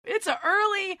It's an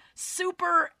early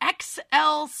Super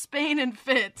XL Spain and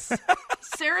Fitz.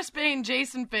 Sarah Spain,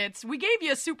 Jason Fitz. We gave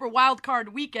you a Super Wild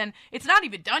Card weekend. It's not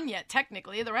even done yet,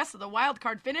 technically. The rest of the Wild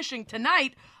Card finishing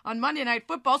tonight on Monday Night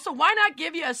Football. So why not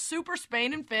give you a Super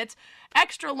Spain and Fitz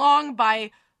extra long by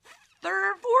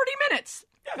 40 minutes?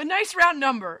 A nice round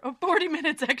number of 40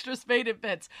 minutes extra Spain and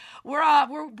Fitz.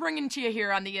 We're bringing to you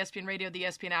here on the ESPN Radio, the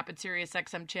ESPN app, and Sirius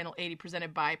XM Channel 80,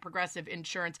 presented by Progressive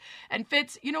Insurance. And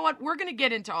Fitz, you know what? We're going to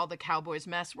get into all the Cowboys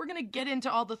mess. We're going to get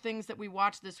into all the things that we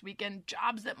watched this weekend,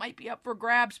 jobs that might be up for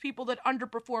grabs, people that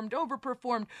underperformed,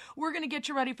 overperformed. We're going to get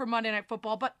you ready for Monday Night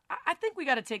Football. But I think we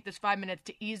got to take this 5 minutes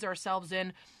to ease ourselves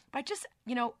in by just,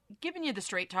 giving you the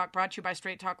straight talk, brought to you by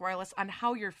Straight Talk Wireless, on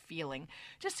how you're feeling.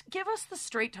 Just give us the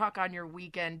straight talk on your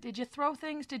weekend. Did you throw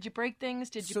things? Did you break things?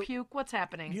 Did you puke? What's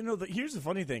happening? Here's the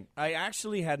funny thing. I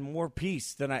actually had more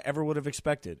peace than I ever would have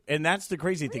expected. And that's the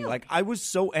crazy thing. Like, I was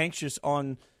so anxious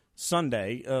on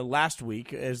Sunday, last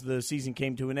week, as the season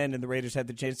came to an end and the Raiders had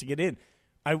the chance to get in.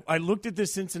 I looked at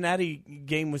this Cincinnati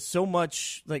game with so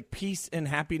much, peace and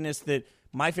happiness that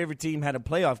my favorite team had a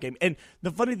playoff game. And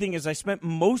the funny thing is I spent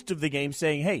most of the game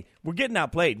saying, hey, we're getting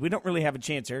outplayed. We don't really have a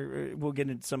chance here. We'll get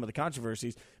into some of the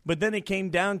controversies. But then it came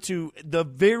down to the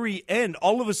very end.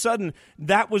 All of a sudden,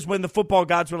 that was when the football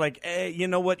gods were like, you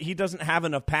know what? He doesn't have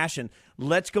enough passion.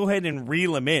 Let's go ahead and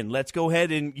reel him in. Let's go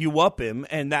ahead and you up him.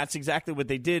 And that's exactly what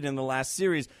they did in the last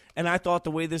series. And I thought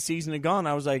the way this season had gone,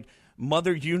 I was like,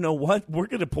 Mother, you know what? We're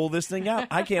going to pull this thing out.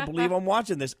 I can't believe I'm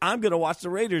watching this. I'm going to watch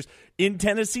the Raiders in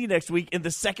Tennessee next week in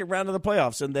the second round of the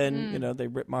playoffs. And then, they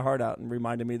ripped my heart out and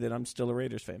reminded me that I'm still a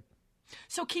Raiders fan.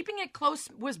 So keeping it close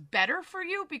was better for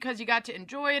you because you got to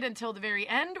enjoy it until the very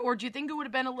end? Or do you think it would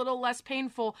have been a little less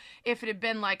painful if it had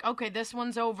been like, okay, this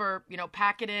one's over,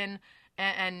 pack it in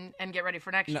and get ready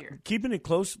for next year? Keeping it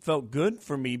close felt good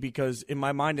for me because in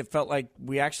my mind it felt like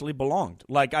we actually belonged.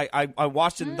 Like I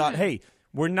watched it and thought, hey,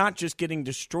 we're not just getting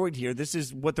destroyed here. This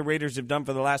is what the Raiders have done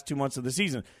for the last 2 months of the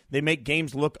season. They make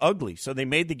games look ugly. So they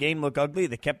made the game look ugly.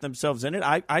 They kept themselves in it.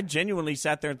 I genuinely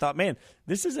sat there and thought, man,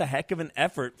 this is a heck of an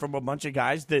effort from a bunch of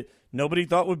guys that nobody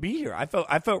thought would be here. I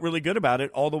felt really good about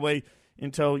it all the way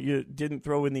until you didn't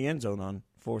throw in the end zone on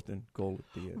 4th and goal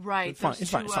at the end. Right. Those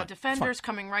two defenders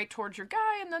coming right towards your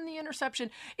guy, and then the interception.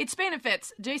 It's Spain and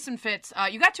Fitz. Jason Fitz,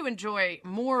 you got to enjoy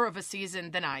more of a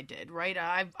season than I did, right?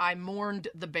 I mourned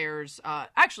the Bears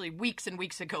actually weeks and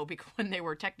weeks ago when they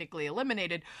were technically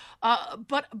eliminated.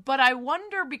 But I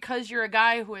wonder, because you're a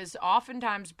guy who has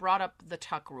oftentimes brought up the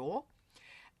Tuck rule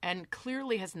and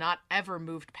clearly has not ever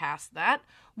moved past that,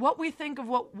 what we think of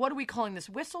what are we calling this?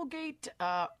 Whistlegate?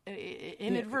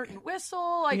 Inadvertent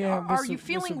whistle? Are you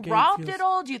feeling robbed at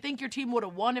all? Do you think your team would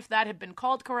have won if that had been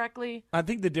called correctly? I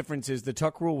think the difference is the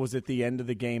Tuck rule was at the end of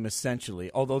the game,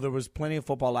 essentially. Although there was plenty of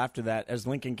football after that. As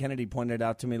Lincoln Kennedy pointed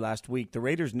out to me last week, the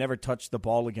Raiders never touched the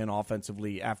ball again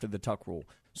offensively after the Tuck rule.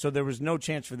 So there was no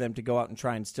chance for them to go out and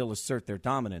try and still assert their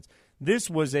dominance. This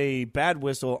was a bad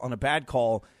whistle on a bad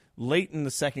call late in the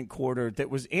second quarter that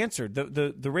was answered.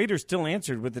 The Raiders still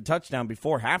answered with the touchdown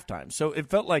before halftime. So it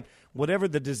felt like whatever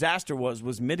the disaster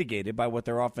was mitigated by what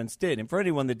their offense did. And for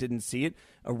anyone that didn't see it,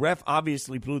 a ref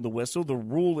obviously blew the whistle. The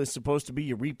rule is supposed to be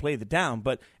you replay the down.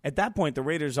 But at that point, the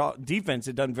Raiders' defense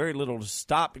had done very little to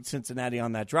stop Cincinnati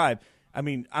on that drive. I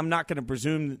mean, I'm not going to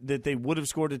presume that they would have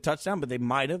scored a touchdown, but they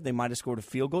might have. They might have scored a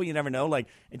field goal. You never know. It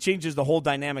changes the whole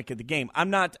dynamic of the game. I'm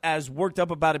not as worked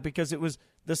up about it because it was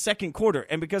the second quarter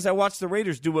and because I watched the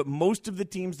Raiders do what most of the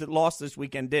teams that lost this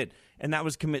weekend did, and that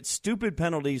was commit stupid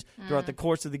penalties throughout the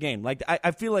course of the game.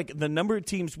 I feel like the number of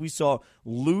teams we saw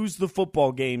lose the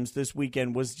football games this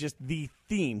weekend was just the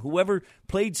theme. Whoever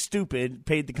played stupid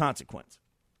paid the consequence.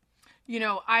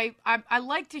 I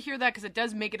like to hear that because it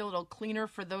does make it a little cleaner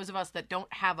for those of us that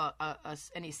don't have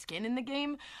any skin in the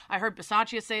game. I heard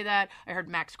Bisaccia say that. I heard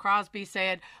Max Crosby say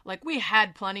it. We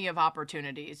had plenty of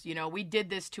opportunities. We did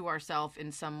this to ourselves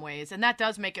in some ways, and that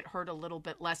does make it hurt a little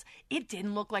bit less. It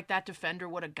didn't look like that defender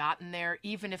would have gotten there,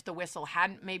 even if the whistle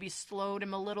hadn't maybe slowed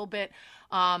him a little bit.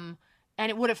 And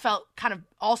it would have felt kind of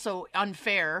also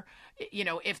unfair,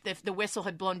 if the whistle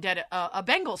had blown dead a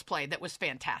Bengals play that was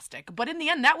fantastic. But in the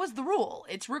end, that was the rule.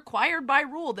 It's required by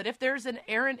rule that if there's an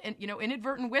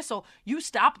inadvertent whistle, you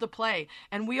stop the play.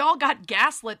 And we all got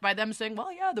gaslit by them saying,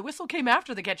 well, yeah, the whistle came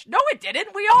after the catch. No, it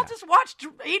didn't. We all just watched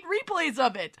 8 replays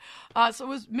of it. So it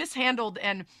was mishandled.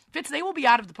 And Fitz, they will be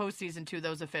out of the postseason too,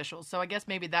 those officials. So I guess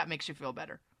maybe that makes you feel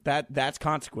better. That's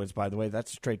consequence, by the way.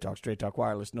 That's Straight Talk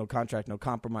Wireless. No contract, no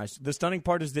compromise. The stunning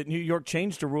part is that New York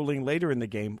changed a ruling later in the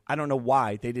game. I don't know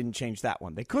why they didn't change that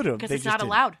one. They could have. Because it's not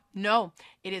allowed. No,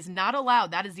 it is not allowed.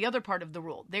 That is the other part of the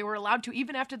rule. They were allowed to,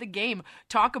 even after the game,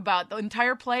 talk about the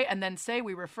entire play and then say,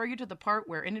 we refer you to the part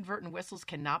where inadvertent whistles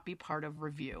cannot be part of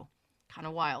review. Kind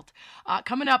of wild.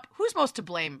 Coming up, who's most to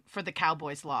blame for the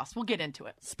Cowboys' loss? We'll get into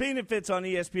it. Spain and Fitz on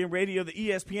ESPN Radio, the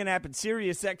ESPN app, and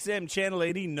Sirius XM Channel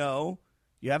 80. No.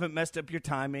 You haven't messed up your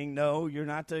timing. No, you're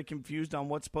not confused on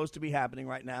what's supposed to be happening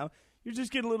right now. You're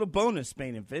just getting a little bonus,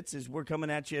 Spain and Fitz, as we're coming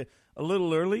at you a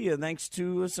little early thanks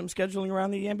to some scheduling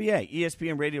around the NBA.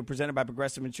 ESPN Radio presented by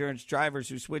Progressive Insurance. Drivers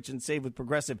who switch and save with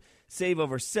Progressive save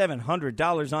over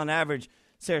 $700 on average.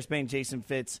 Sarah Spain, Jason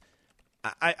Fitz.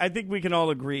 I think we can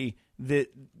all agree that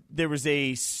there was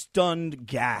a stunned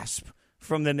gasp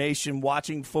from the nation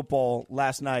watching football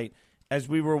last night as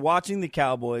we were watching the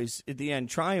Cowboys at the end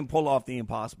try and pull off the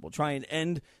impossible, try and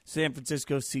end San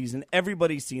Francisco's season.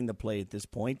 Everybody's seen the play at this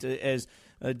point as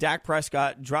Dak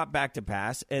Prescott dropped back to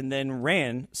pass and then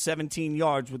ran 17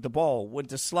 yards with the ball, went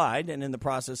to slide, and in the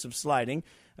process of sliding,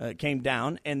 came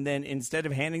down. And then instead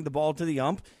of handing the ball to the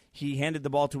ump, he handed the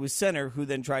ball to his center, who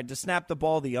then tried to snap the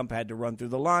ball. The ump had to run through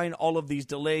the line. All of these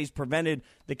delays prevented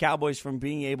the Cowboys from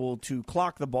being able to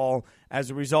clock the ball. As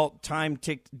a result, time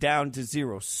ticked down to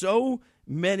 0. So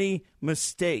many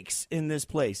mistakes in this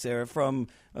play, Sarah, from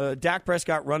Dak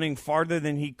Prescott running farther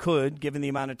than he could, given the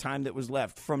amount of time that was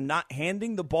left, from not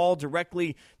handing the ball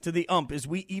directly to the ump, as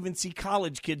we even see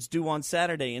college kids do on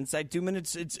Saturday. Inside 2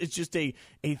 minutes, it's just a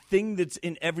thing that's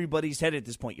in everybody's head at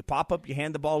this point. You pop up, you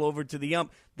hand the ball over to the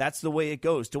ump. That's the way it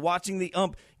goes. To watching the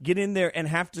ump get in there and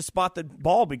have to spot the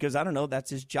ball because, I don't know,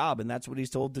 that's his job and that's what he's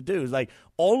told to do. It's like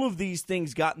all of these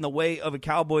things got in the way of a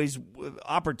Cowboys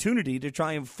opportunity to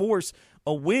try and force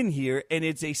a win here, and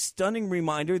it's a stunning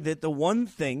reminder that the one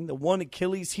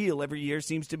Achilles heel every year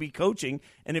seems to be coaching,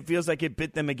 and it feels like it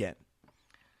bit them again.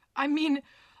 I mean,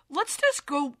 let's just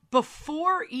go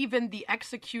before even the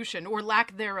execution or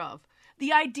lack thereof.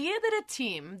 The idea that a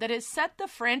team that has set the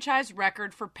franchise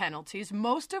record for penalties,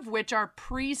 most of which are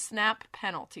pre-snap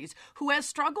penalties, who has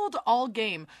struggled all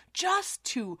game just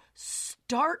to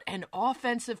start an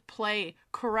offensive play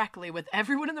correctly with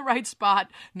everyone in the right spot,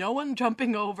 no one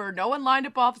jumping over, no one lined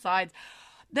up off sides,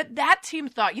 that team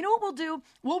thought, you know what we'll do?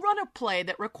 We'll run a play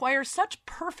that requires such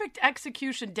perfect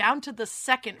execution down to the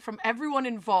second from everyone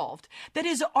involved that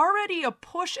is already a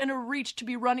push and a reach to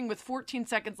be running with 14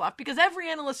 seconds left, because every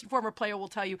analyst and former player will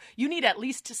tell you you need at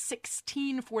least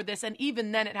 16 for this, and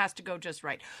even then it has to go just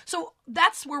right. So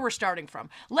that's where we're starting from.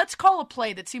 Let's call a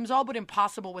play that seems all but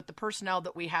impossible with the personnel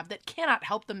that we have that cannot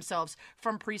help themselves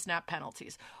from pre-snap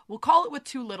penalties. We'll call it with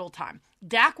too little time.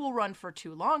 Dak will run for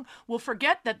too long. We'll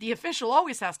forget that the official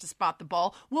always has to spot the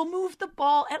ball. We'll move the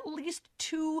ball at least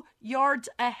 2 yards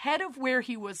ahead of where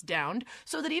he was downed,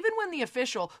 so that even when the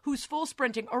official, who's full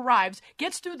sprinting, arrives,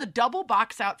 gets through the double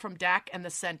box out from Dak and the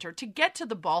center to get to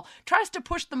the ball, tries to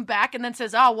push them back, and then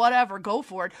says, whatever, go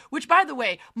for it, which, by the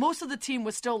way, most of the team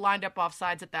was still lined up off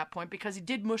sides at that point because he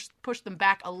did push them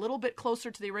back a little bit closer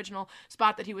to the original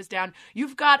spot that he was down.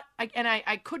 You've got, and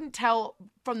I couldn't tell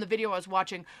from the video I was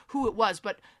watching who it was,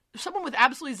 but someone with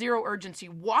absolutely zero urgency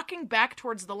walking back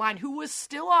towards the line who was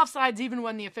still offsides even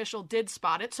when the official did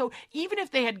spot it. So even if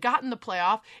they had gotten the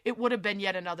playoff, it would have been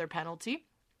yet another penalty.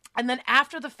 And then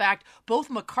after the fact, both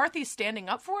McCarthy standing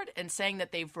up for it and saying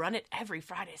that they've run it every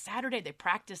Friday, Saturday, they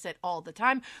practice it all the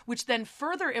time, which then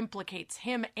further implicates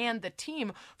him and the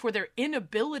team for their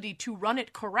inability to run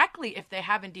it correctly if they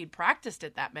have indeed practiced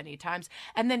it that many times.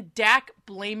 And then Dak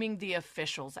blaming the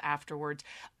officials afterwards.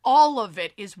 All of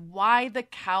it is why the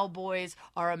Cowboys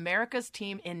are America's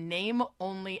team in name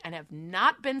only and have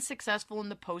not been successful in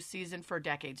the postseason for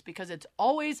decades, because it's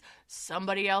always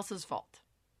somebody else's fault.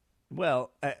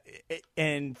 Well,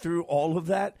 and through all of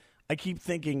that, I keep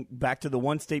thinking back to the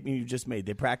one statement you just made.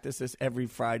 They practice this every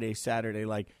Friday, Saturday.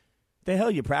 Like, the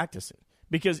hell you practice it?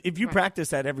 Because if you practice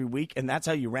that every week and that's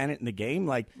how you ran it in the game,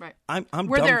 like, I'm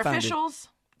Were dumbfounded. there officials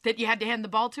that you had to hand the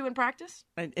ball to in practice?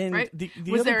 And right? the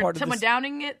Was other there part someone of this,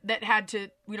 downing it that had to,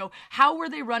 how were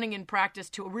they running in practice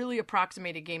to really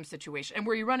approximate a game situation? And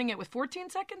were you running it with 14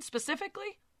 seconds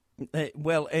specifically?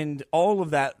 Well, and all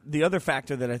of that, the other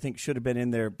factor that I think should have been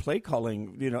in their play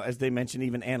calling, as they mentioned,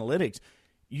 even analytics,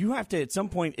 you have to at some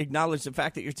point acknowledge the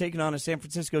fact that you're taking on a San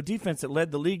Francisco defense that led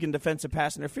the league in defensive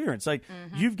pass interference. Like,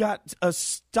 you've got a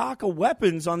stock of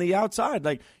weapons on the outside.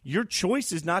 Like, your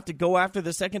choice is not to go after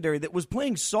the secondary that was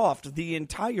playing soft the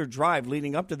entire drive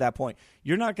leading up to that point.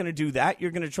 You're not going to do that.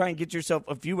 You're going to try and get yourself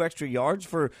a few extra yards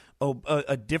for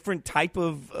a different type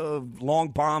of long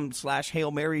bomb / Hail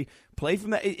Mary play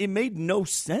from that. It made no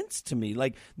sense to me.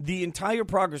 Like, the entire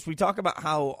progress, we talk about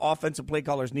how offensive play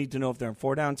callers need to know if they're in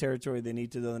 4-down territory, they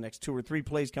need to know the next 2 or 3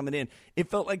 plays coming in. It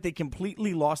felt like they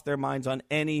completely lost their minds on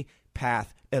any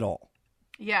path at all.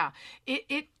 Yeah,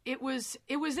 it was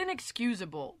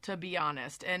inexcusable, to be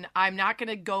honest. And I'm not going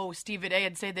to go Stephen A.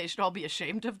 and say they should all be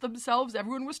ashamed of themselves.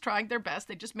 Everyone was trying their best.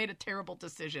 They just made a terrible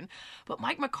decision. But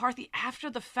Mike McCarthy,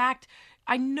 after the fact,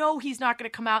 I know he's not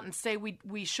going to come out and say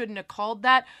we shouldn't have called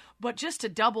that. But just to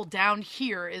double down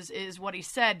here is what he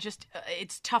said. Just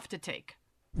it's tough to take.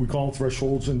 We call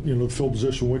thresholds and, the field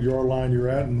position, what yard line you're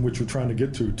at and what you're trying to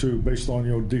get to, too, based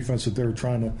on, defense that they were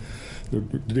the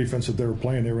defense that they were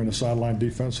playing. They were in a sideline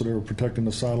defense, so they were protecting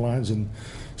the sidelines. And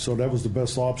so that was the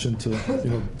best option to,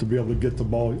 to be able to get the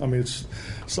ball. I mean, it's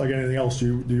like anything else.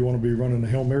 Do you want to be running a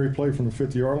Hail Mary play from the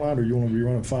 50-yard line, or you want to be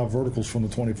running 5 verticals from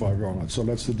the 25-yard line? So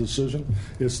that's the decision.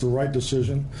 It's the right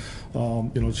decision.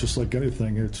 It's just like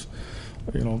anything. It's,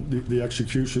 the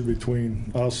execution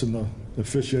between us and the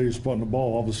officiating spotting the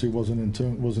ball obviously wasn't in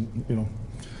tune.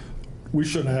 We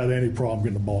shouldn't have had any problem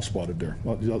getting the ball spotted there.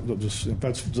 If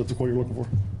that's what you're looking for.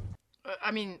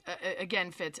 I mean,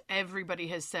 again, Fitz, everybody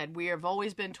has said we have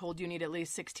always been told you need at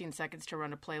least 16 seconds to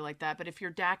run a play like that. But if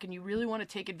you're Dak and you really want to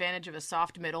take advantage of a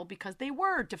soft middle, because they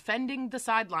were defending the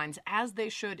sidelines as they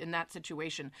should in that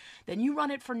situation, then you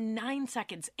run it for 9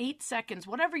 seconds, 8 seconds,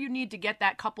 whatever you need to get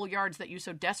that couple yards that you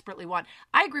so desperately want.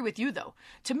 I agree with you, though.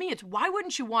 To me, it's why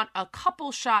wouldn't you want a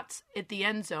couple shots at the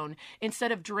end zone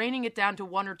instead of draining it down to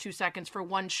 1 or 2 seconds for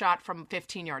one shot from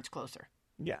 15 yards closer?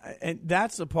 Yeah, and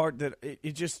that's the part that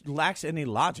it just lacks any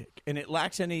logic, and it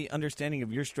lacks any understanding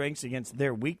of your strengths against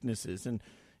their weaknesses. And,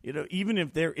 even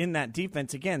if they're in that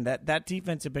defense, again, that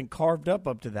defense had been carved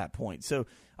up to that point. So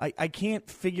I can't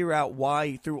figure out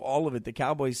why through all of it the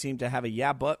Cowboys seem to have a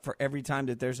yeah but for every time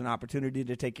that there's an opportunity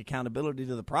to take accountability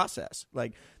to the process.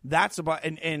 Like, that's about,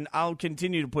 and I'll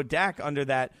continue to put Dak under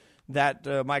that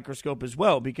microscope as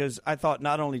well, because I thought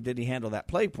not only did he handle that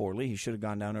play poorly, he should have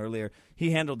gone down earlier,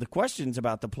 he handled the questions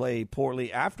about the play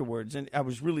poorly afterwards. And I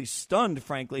was really stunned,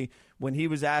 frankly, when he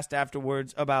was asked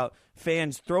afterwards about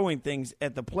fans throwing things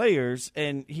at the players,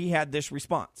 and he had this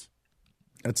response.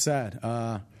 That's sad.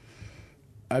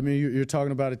 You're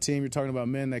talking about a team, you're talking about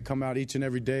men that come out each and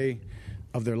every day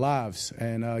of their lives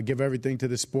and give everything to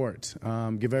the sport,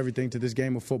 give everything to this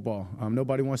game of football.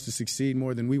 Nobody wants to succeed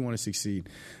more than we want to succeed.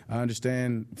 I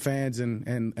understand fans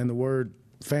and the word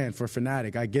fan for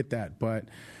fanatic. I get that. But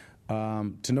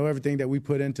to know everything that we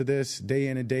put into this day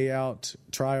in and day out,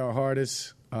 try our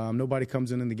hardest, nobody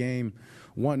comes in the game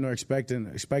wanting or expecting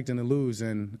to lose.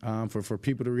 And for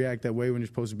people to react that way when you're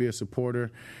supposed to be a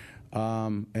supporter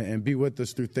and be with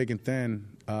us through thick and thin,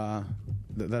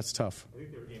 that's tough. I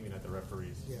think they were aiming at the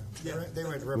referees. Yeah. They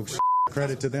were at the referees.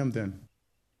 Credit to them then.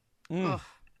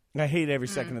 I hate every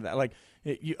second of that. Like,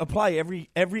 you apply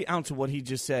every ounce of what he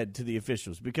just said to the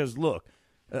officials, because, look,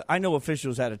 I know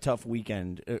officials had a tough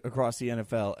weekend across the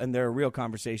NFL, and there are real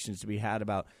conversations to be had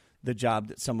about the job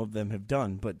that some of them have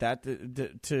done. But that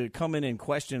to come in and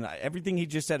question everything he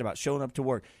just said about showing up to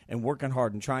work and working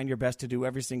hard and trying your best to do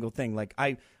every single thing. Like,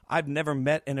 I've never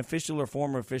met an official or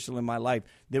former official in my life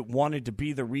that wanted to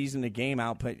be the reason the game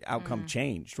outcome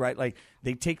changed, right? Like,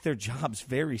 they take their jobs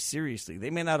very seriously.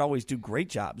 They may not always do great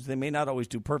jobs. They may not always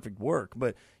do perfect work,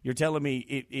 but you're telling me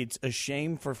it's a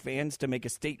shame for fans to make a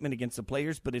statement against the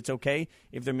players, but it's okay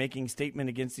if they're making a statement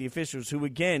against the officials who,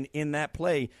 again, in that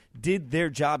play, did their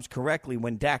jobs correctly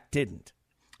when Dak didn't.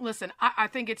 Listen, I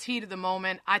think it's heat of the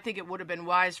moment. I think it would have been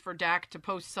wise for Dak to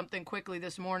post something quickly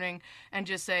this morning and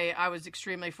just say, I was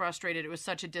extremely frustrated. It was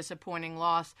such a disappointing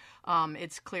loss.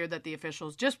 It's clear that the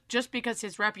officials, just because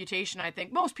his reputation, I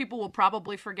think most people will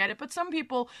probably forget it, but some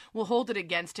people will hold it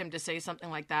against him to say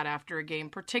something like that after a game,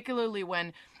 particularly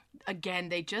when, again,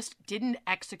 they just didn't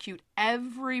execute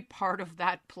every part of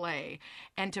that play.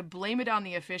 And to blame it on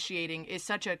the officiating is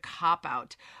such a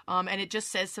cop-out. And it just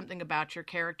says something about your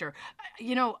character.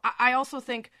 I also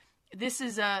think this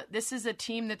is a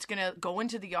team that's going to go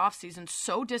into the offseason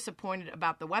so disappointed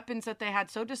about the weapons that they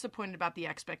had, so disappointed about the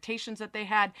expectations that they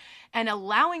had, and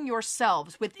allowing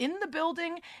yourselves within the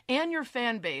building and your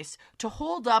fan base to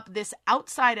hold up this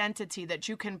outside entity that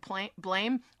you can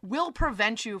blame will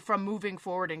prevent you from moving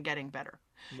forward and getting better.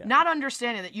 Yeah. Not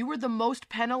understanding that you were the most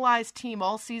penalized team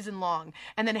all season long,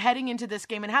 and then heading into this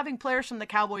game and having players from the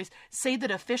Cowboys say that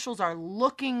officials are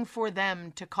looking for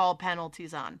them to call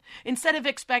penalties on, instead of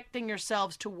expecting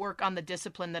yourselves to work on the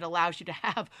discipline that allows you to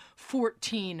have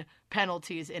 14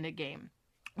 penalties in a game,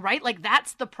 right? Like,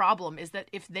 that's the problem, is that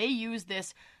if they use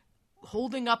this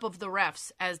holding up of the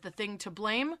refs as the thing to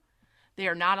blame, They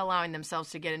are not allowing themselves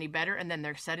to get any better, and then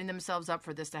they're setting themselves up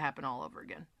for this to happen all over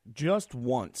again. Just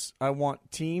once, I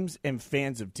want teams and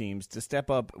fans of teams to step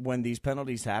up when these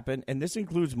penalties happen, and this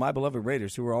includes my beloved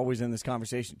Raiders, who are always in this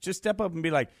conversation. Just step up and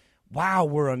be like, wow,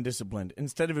 we're undisciplined,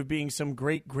 instead of it being some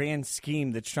great grand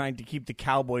scheme that's trying to keep the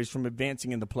Cowboys from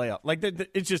advancing in the playoff. Like,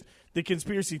 it's just the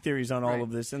conspiracy theories on all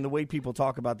of this and the way people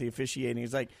talk about the officiating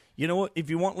is like, you know what, if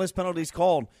you want less penalties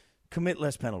called, commit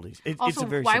less penalties. It's a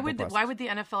very simple process. Why would the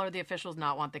NFL or the officials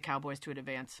not want the Cowboys to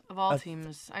advance? Of all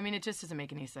teams, I mean, it just doesn't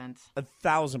make any sense.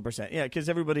 1,000%. Yeah, because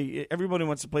everybody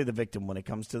wants to play the victim when it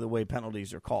comes to the way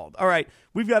penalties are called. All right,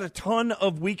 we've got a ton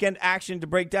of weekend action to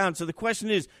break down. So the question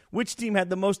is, which team had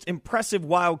the most impressive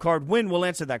wild card win? We'll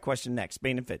answer that question next.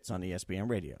 Spain and Fitz on ESPN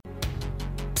Radio.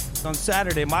 On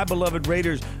Saturday, my beloved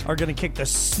Raiders are going to kick the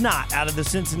snot out of the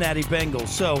Cincinnati Bengals.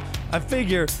 So I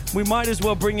figure we might as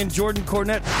well bring in Jordan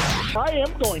Cornette. I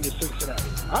am going to Cincinnati.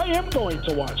 I am going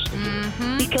to watch the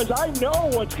game because I know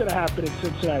what's going to happen in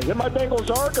Cincinnati. And my Bengals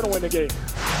are going to win the game.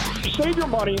 Save your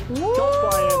money.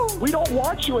 Don't fly in. We don't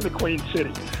want you in the Queen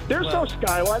City. There's no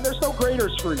skyline. There's no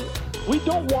graders for you. We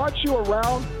don't want you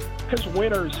around because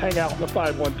winners hang out in the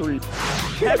 513.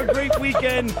 Have a great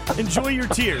weekend. Enjoy your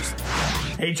tears.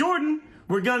 Hey, Jordan,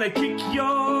 we're gonna kick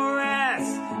your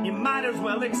ass. You might as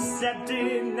well accept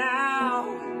it now.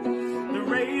 The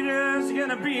Raiders are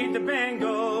gonna beat the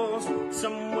Bengals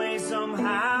some way,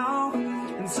 somehow.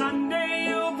 And Sunday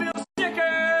you'll feel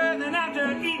sicker than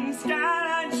after eating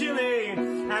Skyline chili.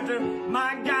 After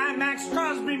my guy Max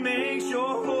Crosby makes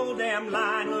your whole damn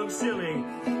line look silly.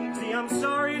 See, I'm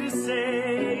sorry to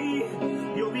say,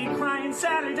 you'll be crying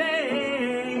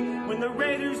Saturday when the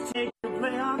Raiders take your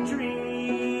playoff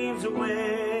dreams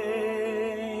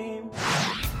away.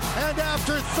 And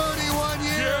after 31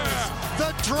 years,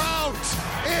 the drought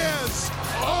is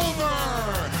over.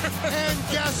 And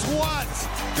guess what?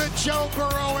 The Joe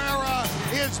Burrow era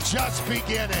is just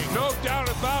beginning. No doubt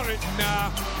about it.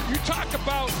 And you talk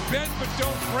about bend but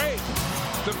don't break.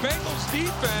 The Bengals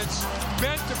defense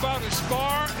bent about as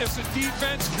far as the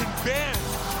defense can bend,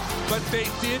 but they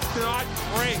did not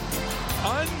break.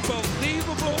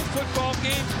 Unbelievable football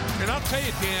game. And I'll tell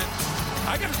you, Dan,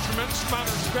 I got a tremendous amount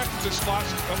of respect for this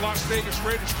Las Vegas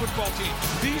Raiders football team.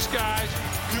 These guys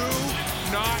do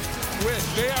not quit.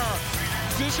 They are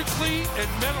physically and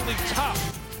mentally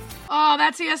tough. Oh,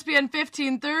 that's ESPN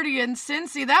 1530 in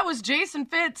Cincy. That was Jason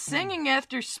Fitz singing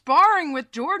after sparring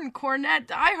with Jordan Cornette,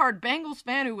 diehard Bengals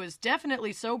fan who was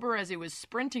definitely sober as he was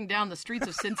sprinting down the streets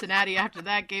of Cincinnati after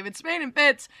that game. It's Spain and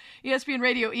Fitz, ESPN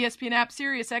Radio, ESPN app,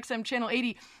 Sirius XM Channel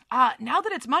 80. Now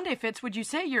that it's Monday, Fitz, would you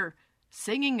say you're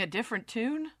singing a different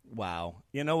tune? Wow.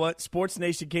 You know what? Sports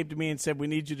Nation came to me and said, we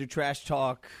need you to trash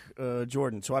talk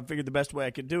Jordan. So I figured the best way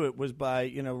I could do it was by,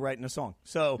 writing a song.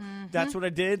 So that's what I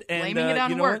did. And, blaming it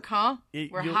on work, huh?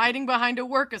 We're hiding behind a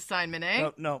work assignment,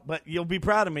 eh? No, but you'll be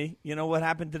proud of me. You know what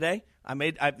happened today?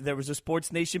 There was a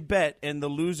Sports Nation bet, and the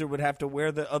loser would have to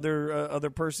wear the other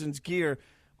person's gear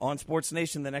on Sports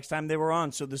Nation the next time they were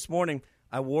on. So this morning,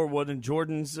 I wore one of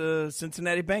Jordan's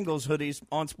Cincinnati Bengals hoodies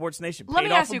on Sports Nation. Let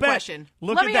me ask you a question.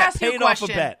 Look at that. Paid off a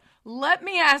bet. Let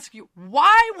me ask you,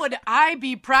 why would I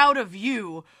be proud of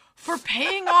you for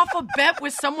paying off a bet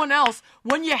with someone else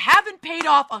when you haven't paid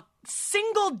off a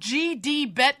single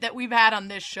GD bet that we've had on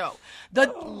this show? The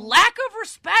lack of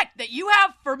respect that you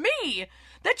have for me,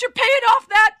 that you're paying off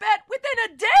that bet within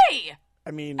a day.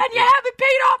 I mean, and you haven't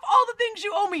paid off all the things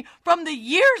you owe me from the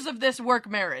years of this work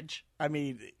marriage. I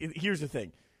mean, here's the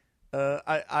thing.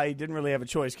 I didn't really have a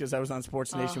choice because I was on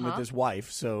Sports Nation with his wife.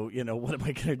 So, what am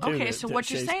I going to do? Okay, so what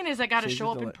you're saying is I got to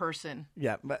show up in person.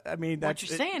 Yeah, but I mean, what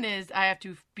you're saying is I have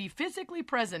to be physically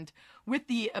present with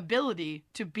the ability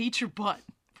to beat your butt.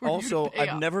 Also,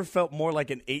 I've never felt more like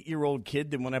an 8-year-old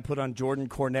kid than when I put on Jordan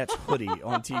Cornette's hoodie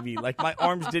on TV. Like, my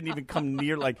arms didn't even come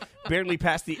near, barely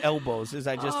past the elbows as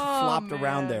I just flopped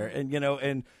around there.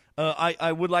 And,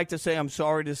 I would like to say I'm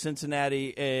sorry to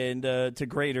Cincinnati and to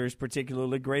Graders,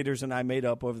 particularly. Graders and I made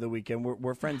up over the weekend.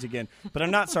 We're friends again. But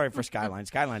I'm not sorry for Skyline.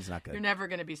 Skyline's not good. You're never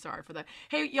going to be sorry for that.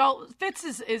 Hey, y'all, Fitz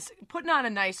is putting on a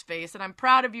nice face, and I'm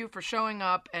proud of you for showing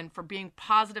up and for being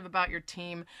positive about your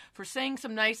team, for saying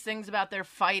some nice things about their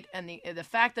fight and the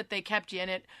fact that they kept you in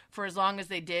it for as long as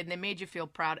they did, and they made you feel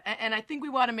proud. And I think we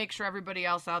want to make sure everybody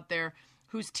else out there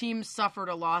whose team suffered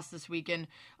a loss this weekend,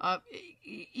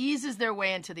 eases their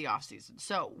way into the offseason.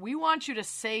 So we want you to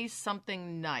say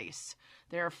something nice.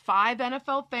 There are 5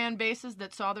 NFL fan bases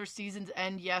that saw their seasons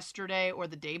end yesterday or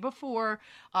the day before.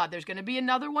 There's going to be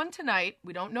another one tonight.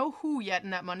 We don't know who yet in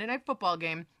that Monday Night Football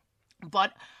game.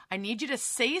 But I need you to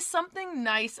say something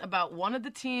nice about one of the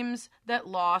teams that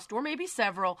lost, or maybe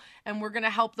several, and we're going to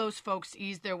help those folks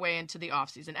ease their way into the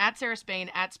offseason. At Sarah Spain,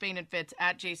 at Spain and Fitz,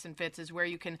 at Jason Fitz is where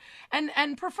you can,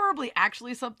 and preferably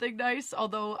actually something nice,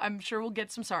 although I'm sure we'll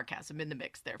get some sarcasm in the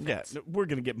mix there, Fitz. Yeah, we're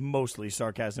going to get mostly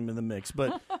sarcasm in the mix.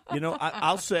 But,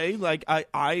 I'll say, like,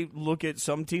 I look at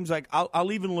some teams, like,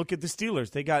 I'll even look at the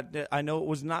Steelers. They got, I know it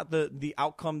was not the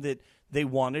outcome that they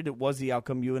wanted. It was the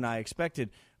outcome you and I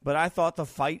expected. But I thought the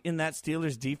fight in that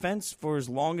Steelers defense, for as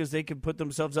long as they could put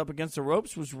themselves up against the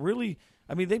ropes, was really,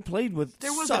 they played with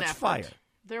such fire.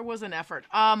 There was an effort.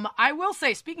 I will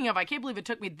say, speaking of, I can't believe it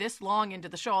took me this long into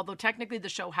the show, although technically the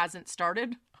show hasn't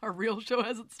started. Our real show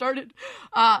hasn't started.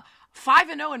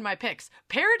 5-0 in my picks.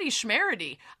 Parody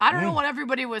schmarody. I don't know what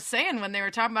everybody was saying when they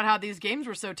were talking about how these games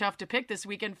were so tough to pick this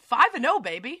weekend. 5-0,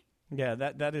 baby. Yeah,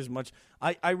 that is much.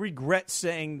 I regret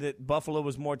saying that Buffalo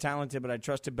was more talented, but I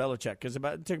trusted Belichick because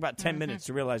it took about 10 minutes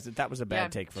to realize that was a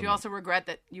bad take for me. Do you also regret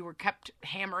that you were kept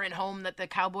hammering home that the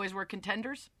Cowboys were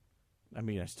contenders?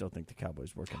 I still think the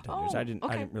Cowboys were contenders. Oh, I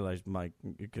didn't realize Mike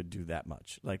could do that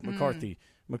much. Like McCarthy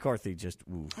just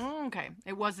oof. Okay,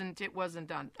 it wasn't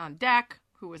on Dak,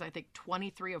 who was I think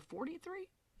 23 of 43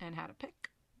 and had a pick.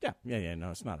 Yeah.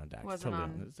 No, it's not on Dak. Wasn't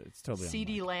it's totally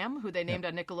CD on Lamb, who they named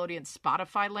on Nickelodeon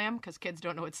Spotify Lamb because kids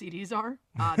don't know what CDs are,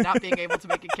 not being able to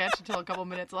make a catch until a couple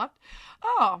minutes left.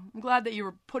 Oh, I'm glad that you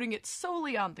were putting it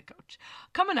solely on the coach.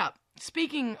 Coming up,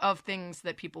 speaking of things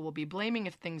that people will be blaming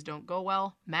if things don't go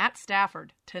well, Matt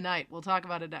Stafford tonight. We'll talk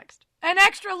about it next. An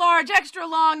extra large, extra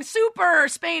long, super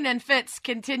Spain and Fitz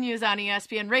continues on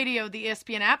ESPN Radio, the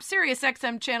ESPN app, Sirius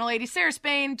XM Channel 80. Sarah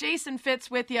Spain, Jason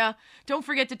Fitz with you. Don't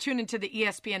forget to tune into the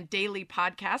ESPN Daily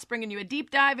podcast, bringing you a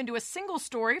deep dive into a single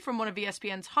story from one of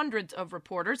ESPN's hundreds of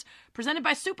reporters, presented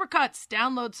by Supercuts.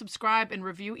 Download, subscribe, and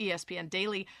review ESPN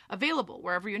Daily, available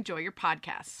wherever you enjoy your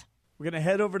podcasts. We're going to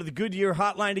head over to the Goodyear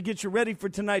Hotline to get you ready for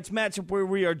tonight's matchup, where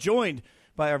we are joined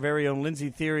by our very own Lindsey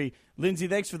Theory. Lindsey,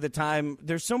 thanks for the time.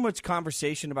 There's so much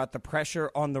conversation about the pressure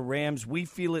on the Rams. We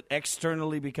feel it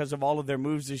externally because of all of their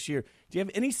moves this year. Do you have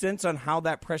any sense on how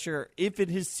that pressure, if it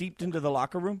has seeped into the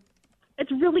locker room? It's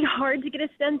really hard to get a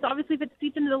sense, obviously, if it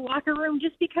seeps into the locker room,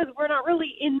 just because we're not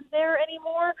really in there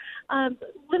anymore.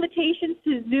 Limitations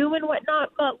to Zoom and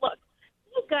whatnot. But look,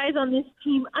 these guys on this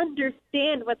team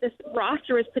understand what this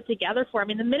roster was put together for.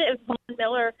 The minute Von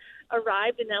Miller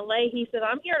arrived in L.A., he said,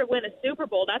 I'm here to win a Super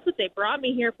Bowl. That's what they brought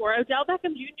me here for. Odell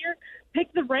Beckham Jr.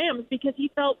 picked the Rams because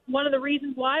he felt one of the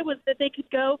reasons why was that they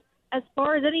could go as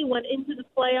far as anyone into the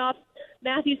playoffs.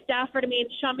 Matthew Stafford,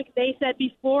 Sean McVay said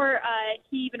before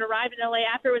he even arrived in L.A.,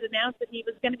 after it was announced that he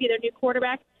was going to be their new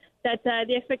quarterback, that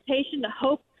the expectation, the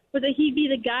hope was that he'd be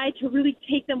the guy to really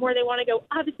take them where they want to go.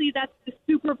 Obviously, that's the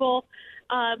Super Bowl.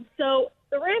 So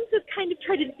the Rams have kind of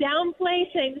tried to downplay,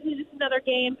 saying this is just another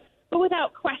game. But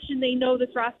without question, they know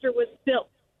this roster was built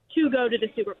to go to the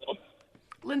Super Bowl.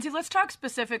 Lindsey, let's talk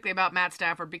specifically about Matt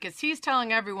Stafford because he's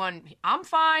telling everyone, I'm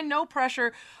fine, no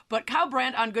pressure. But Kyle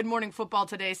Brandt on Good Morning Football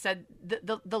today said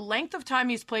the length of time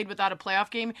he's played without a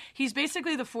playoff game, he's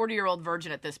basically the 40-year-old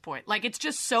virgin at this point. Like, it's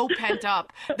just so pent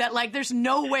up that, like, there's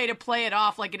no way to play it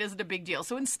off like it isn't a big deal.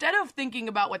 So instead of thinking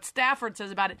about what Stafford says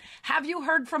about it, have you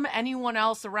heard from anyone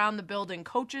else around the building,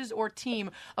 coaches or team,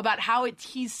 about how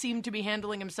he's seemed to be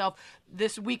handling himself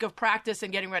this week of practice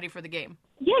and getting ready for the game?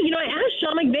 Yeah, I asked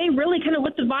Sean McVay really kind of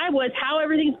what the vibe was, how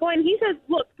everything's going. He says,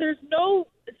 look, there's no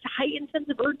heightened sense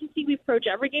of urgency. We approach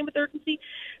every game with urgency.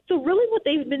 So really what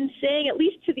they've been saying, at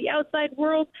least to the outside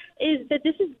world, is that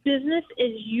this is business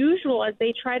as usual as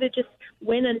they try to just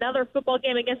win another football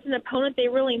game against an opponent they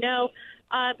really know.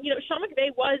 Sean McVay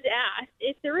was asked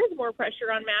if there is more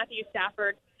pressure on Matthew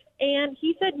Stafford, and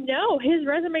he said no. His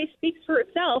resume speaks for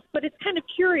itself, but it's kind of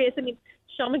curious.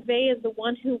 Sean McVay is the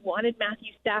one who wanted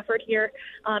Matthew Stafford here.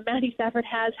 Matthew Stafford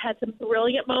has had some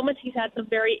brilliant moments. He's had some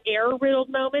very error-riddled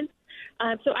moments.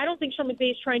 So I don't think Sean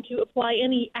McVay is trying to apply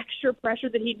any extra pressure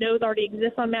that he knows already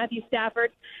exists on Matthew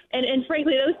Stafford. And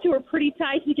frankly, those two are pretty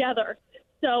tied together.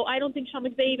 So I don't think Sean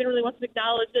McVay even really wants to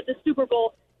acknowledge that the Super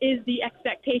Bowl is the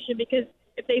expectation, because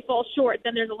if they fall short,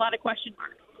 then there's a lot of question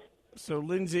marks. So,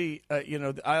 Lindsey,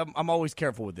 I'm always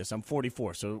careful with this. I'm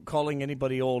 44, so calling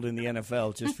anybody old in the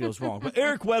NFL just feels wrong. But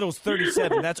Eric Weddle's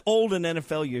 37. That's old in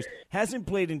NFL years. Hasn't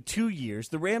played in 2 years.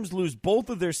 The Rams lose both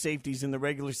of their safeties in the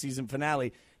regular season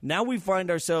finale. Now we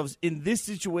find ourselves in this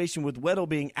situation with Weddle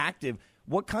being active.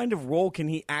 What kind of role can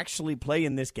he actually play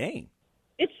in this game?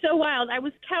 It's so wild. I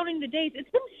was counting the days.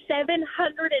 It's been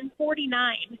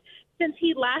 749 since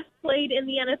he last played in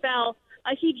the NFL.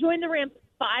 He joined the Rams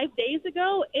 5 days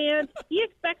ago, and he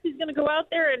expects he's going to go out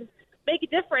there and make a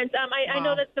difference. I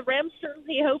know that the Rams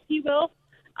certainly hope he will.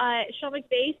 Sean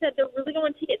McVay said they're really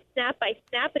going to take it snap by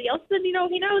snap, but he also said, he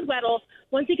knows Weddle.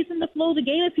 Once he gets in the flow of the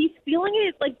game, if he's feeling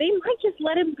it, they might just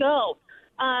let him go.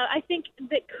 I think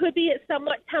that could be a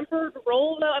somewhat tempered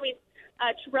role, though. I mean,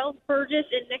 Terrell Burgess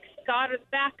and Nick Scott are the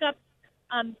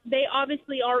backups. They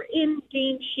obviously are in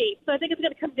game shape, so I think it's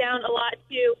going to come down a lot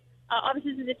to,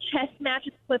 obviously, this is a chess match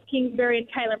with Cliff Kingsbury and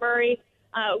Kyler Murray.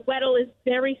 Weddle is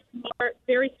very smart,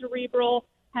 very cerebral,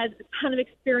 has a ton of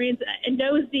experience, and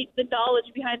knows the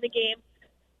knowledge behind the game.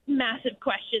 Massive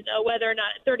question, though, whether or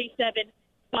not at 37,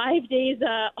 5 days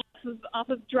off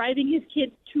of driving his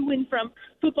kids to and from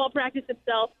football practice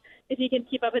himself, if he can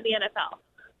keep up in the NFL.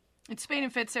 It's Spain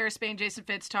and Fitz, Sarah Spain, Jason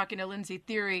Fitz, talking to Lindsey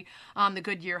Thiry on the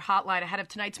Goodyear Hotline ahead of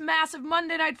tonight's massive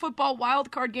Monday Night Football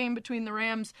wildcard game between the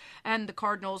Rams and the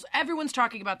Cardinals. Everyone's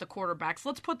talking about the quarterbacks.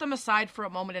 Let's put them aside for a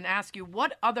moment and ask you,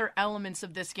 what other elements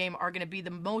of this game are going to be the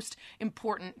most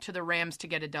important to the Rams to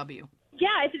get a W?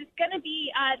 Yeah, it's going to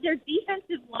be their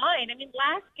defensive line. I mean,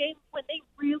 last game when they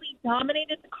really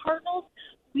dominated the Cardinals,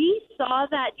 we saw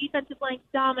that defensive line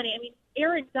dominate. I mean,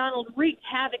 Aaron Donald wreaked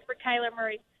havoc for Kyler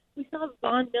Murray. We saw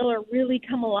Von Miller really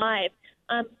come alive.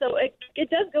 So it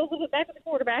does go a little bit back to the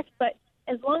quarterback, but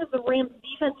as long as the Rams'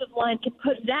 defensive line can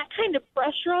put that kind of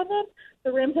pressure on them,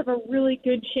 the Rams have a really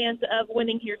good chance of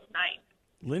winning here tonight.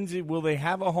 Lindsey, will they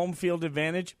have a home field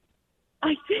advantage?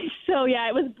 I think so, yeah.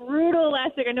 It was brutal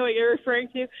last week. I know what you're referring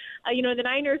to. The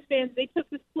Niners fans, they took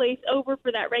this place over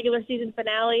for that regular season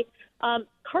finale.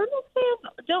 Cardinals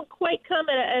fans don't quite come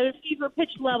at a fever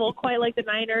pitch level quite like the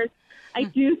Niners. I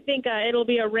do think it'll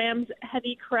be a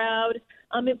Rams-heavy crowd.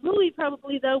 It really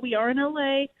probably, though, we are in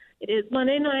L.A. It is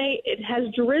Monday night. It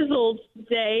has drizzled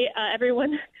today.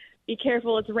 Everyone be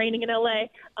careful. It's raining in L.A.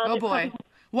 Oh, boy.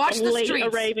 Watch the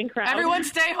streets. Arriving crowd. Everyone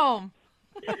stay home.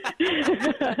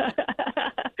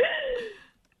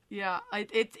 Yeah,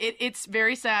 it's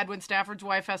very sad when Stafford's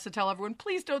wife has to tell everyone,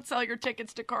 please don't sell your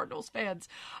tickets to Cardinals fans.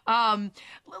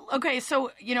 Okay,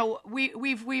 so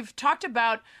we've talked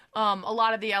about a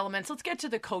lot of the elements. Let's get to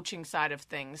the coaching side of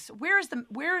things. Where's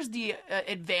the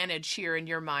advantage here in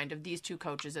your mind of these two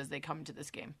coaches as they come into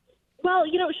this game? Well,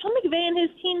 Sean McVay and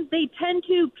his teams, they tend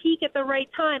to peak at the right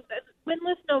time.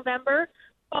 Winless November,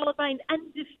 followed by an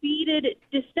undefeated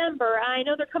December. I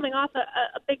know they're coming off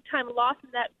a big-time loss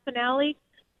in that finale,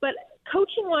 but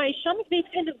coaching-wise, Sean McVay's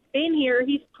kind of been here.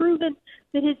 He's proven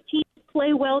that his teams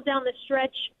play well down the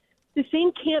stretch. The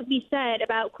same can't be said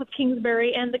about Cliff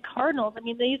Kingsbury and the Cardinals. I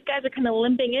mean, these guys are kind of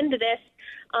limping into this.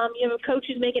 You have a coach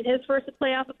who's making his first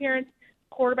playoff appearance,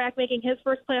 quarterback making his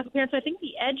first playoff appearance. So I think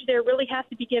the edge there really has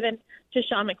to be given to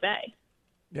Sean McVay.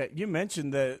 Yeah, you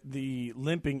mentioned the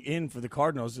limping in for the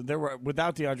Cardinals.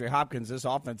 Without DeAndre Hopkins, this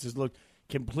offense has looked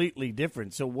completely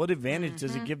different. So what advantage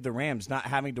does it give the Rams not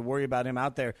having to worry about him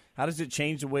out there? How does it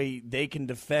change the way they can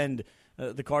defend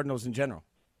the Cardinals in general?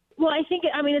 Well, I think,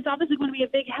 it's obviously going to be a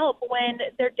big help when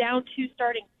they're down two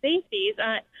starting safeties.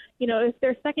 If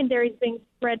their secondary is being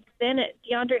spread thin,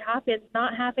 DeAndre Hopkins,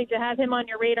 not having to have him on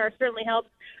your radar certainly helps.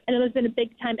 I know there's been a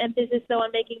big-time emphasis, though,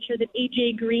 on making sure that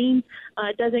A.J. Green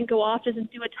doesn't go off,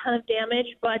 doesn't do a ton of damage.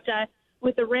 But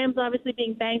with the Rams obviously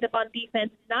being banged up on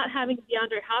defense, not having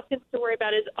DeAndre Hopkins to worry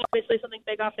about is obviously something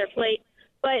big off their plate.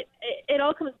 But it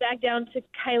all comes back down to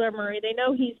Kyler Murray. They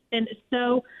know he's been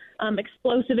so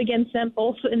explosive against them,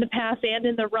 both in the pass and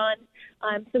in the run.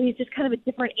 So he's just kind of a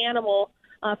different animal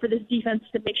for this defense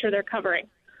to make sure they're covering.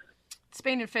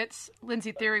 Spain and Fitz,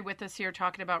 Lindsey Thiry with us here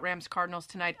talking about Rams-Cardinals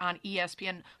tonight on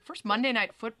ESPN. First Monday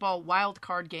Night Football wild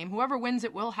card game. Whoever wins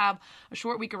it will have a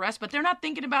short week of rest, but they're not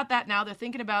thinking about that now. They're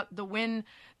thinking about the win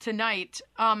tonight.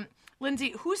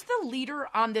 Lindsey, who's the leader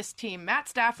on this team? Matt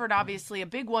Stafford, obviously a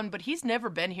big one, but he's never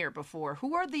been here before.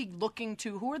 Who are they looking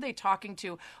to? Who are they talking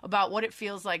to about what it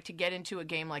feels like to get into a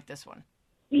game like this one?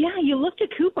 Yeah, you look to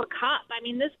Cooper Kupp. I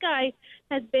mean, this guy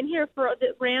has been here for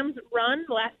the Rams' run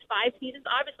the last 5 seasons.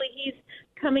 Obviously, he's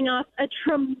coming off a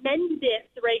tremendous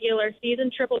regular season,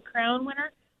 Triple Crown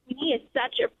winner. I mean, he is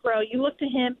such a pro. You look to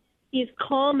him. He's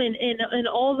calm in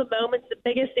all the moments, the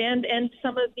biggest and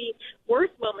some of the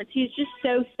worst moments. He's just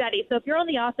so steady. So if you're on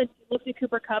the offense, you look to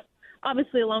Cooper Kupp,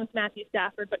 obviously along with Matthew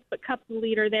Stafford, but Kupp's the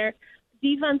leader there.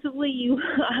 Defensively,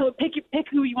 I would pick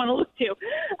who you want to look to.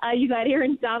 You got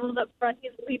Aaron Donald up front.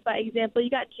 He's a lead by example. You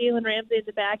got Jalen Ramsey in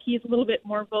the back. He's a little bit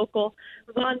more vocal.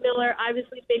 Von Miller,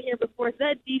 obviously, been here before. So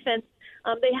that defense,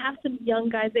 they have some young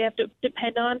guys they have to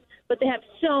depend on, but they have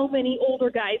so many older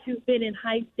guys who've been in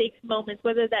high-stakes moments,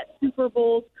 whether that's Super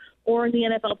Bowls or in the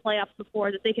NFL playoffs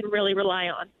before, that they can really rely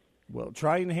on. Well,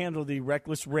 try and handle the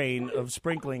reckless rain of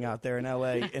sprinkling out there in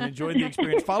L.A. and enjoy the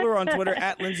experience. Follow her on Twitter,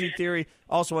 at Lindsey Thiry.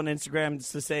 Also on Instagram,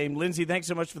 it's the same. Lindsey, thanks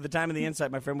so much for the time and the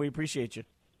insight, my friend. We appreciate you.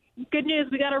 good news.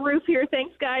 We got a roof here.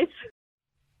 Thanks, guys.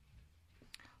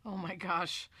 Oh my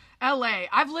gosh. LA,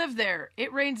 I've lived there.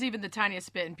 It rains even the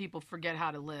tiniest bit and people forget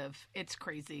how to live. It's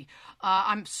crazy.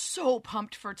 I'm so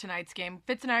pumped for tonight's game.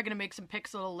 Fitz and I are going to make some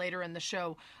picks a little later in the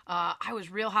show. I was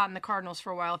real hot in the Cardinals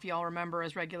for a while, if y'all remember,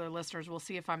 as regular listeners. We'll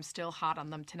see if I'm still hot on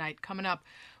them tonight. Coming up,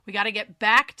 we got to get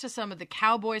back to some of the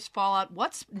Cowboys fallout.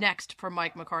 What's next for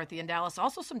Mike McCarthy in Dallas?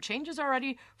 Also, some changes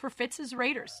already for Fitz's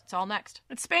Raiders. It's all next.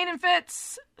 It's Spain and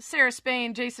Fitz. Sarah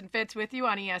Spain, Jason Fitz with you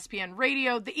on ESPN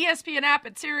Radio, the ESPN app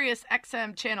at Sirius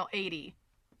XM Channel 80.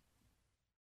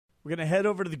 We're going to head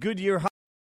over to the Goodyear Hotline.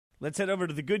 Let's head over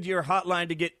to the Goodyear Hotline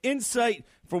to get insight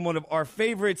from one of our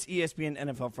favorites, ESPN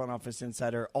NFL front office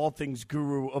insider, all things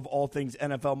guru of all things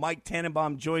NFL. Mike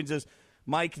Tannenbaum joins us.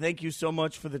 Mike, thank you so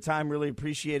much for the time. Really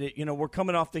appreciate it. You know, we're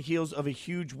coming off the heels of a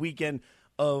huge weekend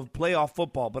of playoff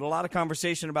football, but a lot of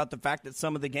conversation about the fact that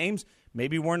some of the games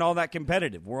maybe weren't all that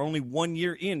competitive. We're only 1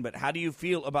 year in, but how do you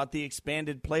feel about the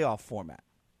expanded playoff format?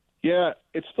 Yeah,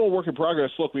 it's still a work in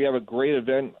progress. Look, we have a great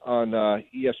event on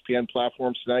ESPN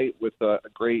platforms tonight with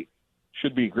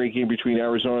should be a great game between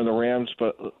Arizona and the Rams.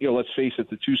 But, let's face it,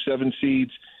 the 2-7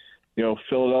 seeds,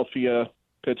 Philadelphia,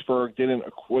 Pittsburgh didn't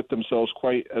acquit themselves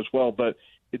quite as well. But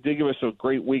it did give us a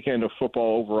great weekend of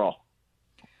football overall.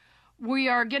 We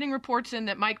are getting reports in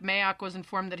that Mike Mayock was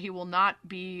informed that he will not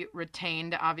be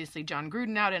retained. Obviously, John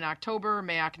Gruden out in October,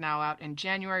 Mayock now out in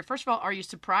January. First of all, are you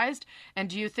surprised? And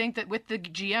do you think that with the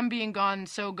GM being gone,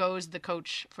 so goes the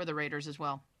coach for the Raiders as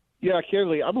well? Yeah,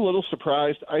 candidly, I'm a little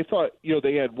surprised. I thought,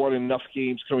 they had won enough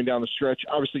games coming down the stretch.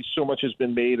 Obviously, so much has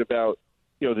been made about,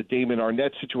 the Damon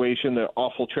Arnett situation, the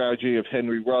awful tragedy of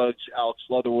Henry Ruggs, Alex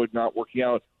Leatherwood not working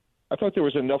out. I thought there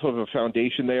was enough of a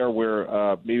foundation there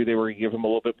where maybe they were going to give him a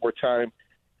little bit more time.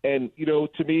 And,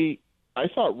 to me, I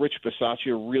thought Rich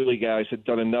Bisaccia really, guys, had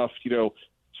done enough.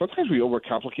 Sometimes we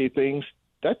overcomplicate things.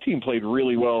 That team played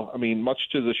really well. I mean, much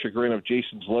to the chagrin of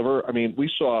Jason's liver. I mean, we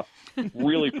saw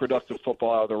really productive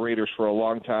football out of the Raiders for a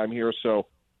long time here. So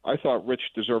I thought Rich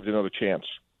deserved another chance.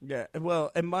 Yeah,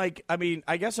 well, and Mike, I mean,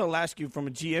 I guess I'll ask you from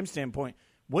a GM standpoint,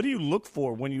 what do you look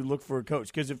for when you look for a coach?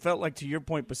 Because it felt like, to your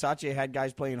point, Bisaccia had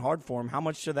guys playing hard for him. How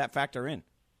much should that factor in?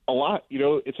 A lot.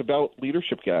 It's about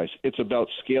leadership, guys. It's about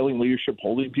scaling leadership,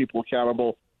 holding people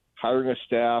accountable, hiring a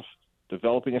staff,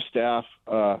 developing a staff.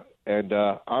 And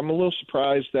I'm a little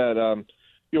surprised that,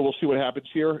 we'll see what happens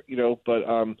here,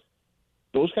 but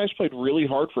those guys played really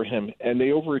hard for him, and they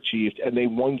overachieved, and they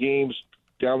won games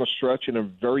down the stretch in a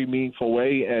very meaningful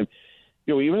way. And,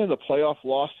 even in the playoff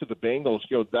loss to the Bengals,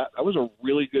 that was a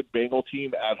really good Bengal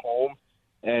team at home.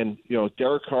 And,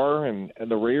 Derek Carr and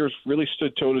the Raiders really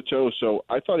stood toe-to-toe. So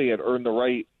I thought he had earned the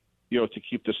right, to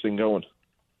keep this thing going.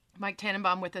 Mike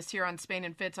Tannenbaum with us here on Spain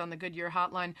and Fitz on the Goodyear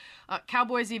Hotline.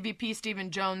 Cowboys EVP Stephen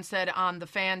Jones said on The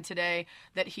Fan today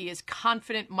that he is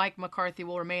confident Mike McCarthy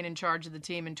will remain in charge of the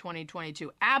team in 2022.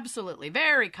 Absolutely.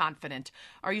 Very confident.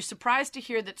 Are you surprised to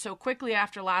hear that so quickly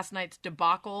after last night's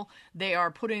debacle, they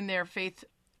are putting their faith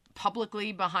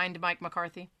publicly behind Mike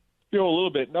McCarthy? A little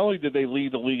bit. Not only did they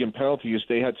lead the league in penalties,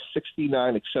 they had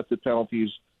 69 accepted penalties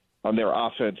on their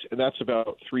offense. And that's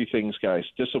about three things, guys.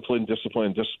 Discipline,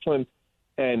 discipline, discipline.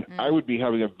 And I would be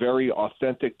having a very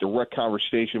authentic, direct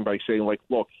conversation by saying,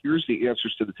 look, here's the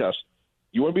answers to the test.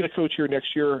 You want to be the coach here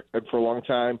next year and for a long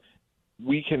time?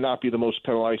 We cannot be the most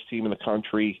penalized team in the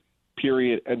country,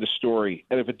 period, end of story.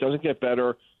 And if it doesn't get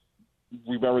better,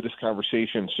 remember this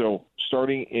conversation. So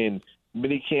starting in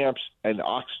mini camps and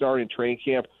Oxnard and training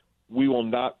camp, we will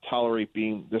not tolerate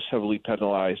being this heavily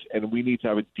penalized, and we need to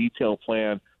have a detailed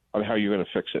plan on how you're going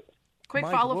to fix it. Quick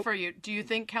follow for you. Do you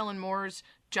think Kellen Moore's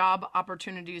job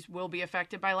opportunities will be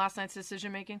affected by last night's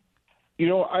decision-making?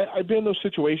 I've been in those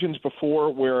situations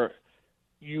before where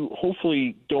you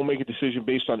hopefully don't make a decision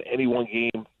based on any one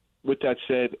game. With that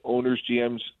said, owners,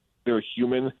 GMs, they're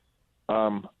human.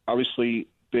 Obviously,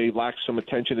 they lack some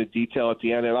attention to detail at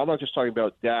the end. And I'm not just talking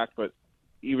about Dak, but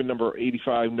even number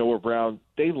 85, Noah Brown.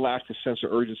 They lacked a sense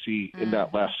of urgency in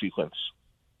that last sequence.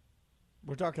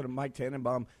 We're talking to Mike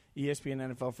Tannenbaum,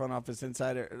 ESPN NFL front office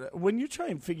insider. When you try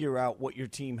and figure out what your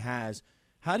team has,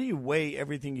 how do you weigh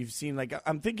everything you've seen? Like,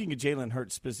 I'm thinking of Jalen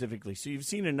Hurts specifically. So you've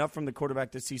seen enough from the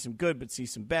quarterback to see some good, but see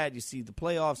some bad. You see the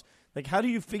playoffs. Like, how do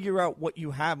you figure out what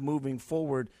you have moving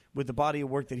forward with the body of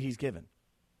work that he's given?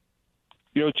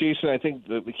 Jason, I think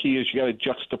the key is you got to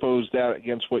juxtapose that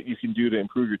against what you can do to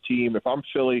improve your team. If I'm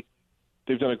Philly,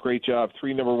 they've done a great job.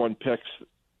 3 number 1 picks.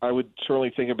 I would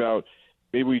certainly think about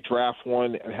maybe we draft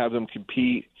one and have them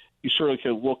compete. You certainly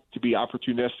can look to be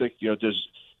opportunistic. Does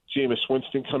Jameis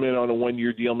Winston come in on a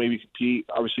 1-year deal, maybe compete?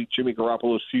 Obviously, Jimmy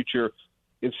Garoppolo's future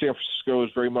in San Francisco is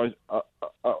very much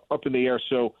up in the air.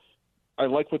 So I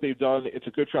like what they've done. It's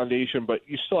a good foundation, but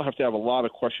you still have to have a lot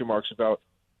of question marks about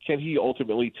can he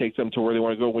ultimately take them to where they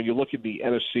want to go. When you look at the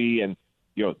NFC and,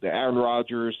 the Aaron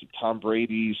Rodgers, the Tom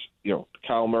Brady's, the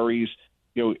Kyle Murray's,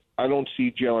 I don't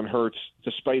see Jalen Hurts,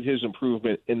 despite his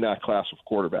improvement in that class of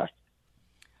quarterback.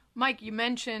 Mike, you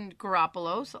mentioned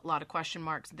Garoppolo, a lot of question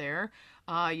marks there.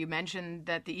 You mentioned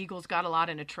that the Eagles got a lot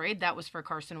in a trade. That was for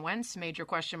Carson Wentz. Major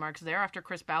question marks there after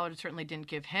Chris Ballard certainly didn't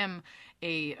give him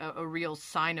a real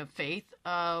sign of faith.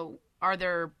 Are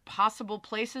there possible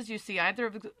places you see either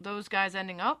of those guys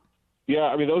ending up?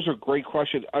 Yeah, those are great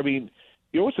questions.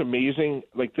 What's amazing,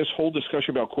 like this whole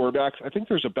discussion about quarterbacks, I think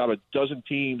there's about a dozen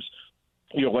teams,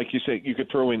 like you say, you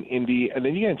could throw in Indy, and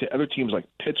then you get into other teams like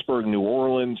Pittsburgh, New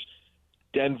Orleans,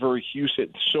 Denver,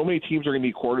 Houston. So many teams are going to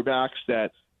need quarterbacks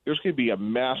that there's going to be a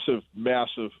massive,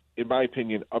 in my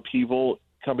opinion, upheaval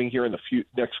coming here in the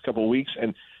next couple of weeks.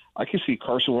 And I can see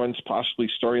Carson Wentz possibly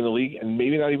starting the league, and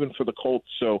maybe not even for the Colts.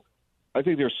 So I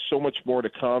think there's so much more to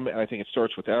come, and I think it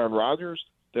starts with Aaron Rodgers,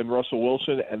 then Russell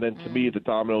Wilson, and then to me the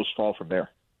dominoes fall from there.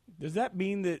 Does that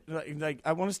mean that,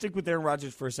 I want to stick with Aaron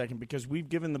Rodgers for a second because we've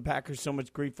given the Packers so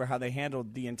much grief for how they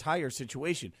handled the entire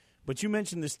situation. But you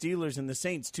mentioned the Steelers and the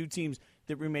Saints, two teams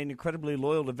that remain incredibly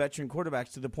loyal to veteran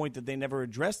quarterbacks to the point that they never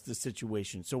addressed the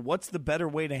situation. So what's the better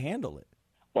way to handle it?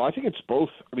 Well, I think it's both.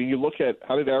 You look at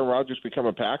how did Aaron Rodgers become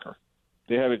a Packer?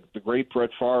 They had the great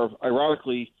Brett Favre.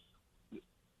 Ironically,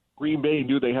 Green Bay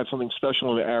knew they had something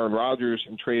special in Aaron Rodgers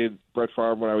and traded Brett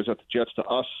Favre when I was at the Jets to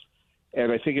us.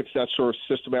 And I think it's that sort of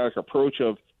systematic approach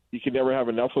of you can never have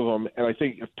enough of them. And I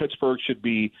think if Pittsburgh should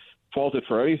be faulted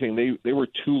for anything, they were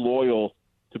too loyal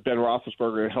to Ben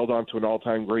Roethlisberger and held on to an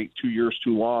all-time great 2 years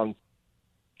too long.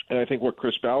 And I think what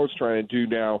Chris Ballard's trying to do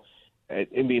now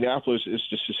at Indianapolis is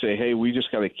just to say, hey, we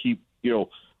just got to keep,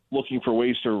 looking for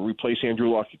ways to replace Andrew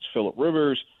Luck. It's Phillip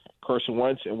Rivers, Carson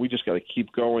Wentz, and we just got to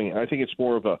keep going. And I think it's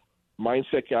more of a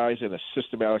mindset, guys, and a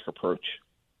systematic approach.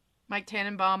 Mike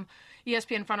Tannenbaum,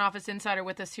 ESPN front office insider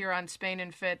with us here on Spain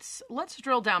and Fitz. Let's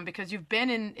drill down because you've been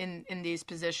in these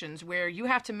positions where you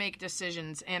have to make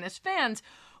decisions. And as fans,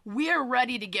 we are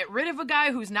ready to get rid of a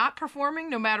guy who's not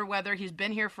performing, no matter whether he's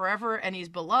been here forever and he's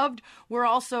beloved. We're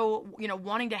also,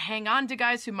 wanting to hang on to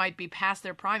guys who might be past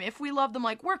their prime. If we love them,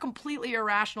 we're completely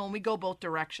irrational and we go both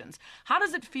directions. How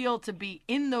does it feel to be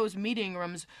in those meeting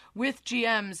rooms with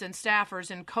GMs and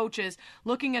staffers and coaches,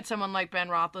 looking at someone like Ben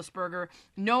Roethlisberger,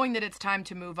 knowing that it's time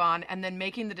to move on, and then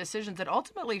making the decisions that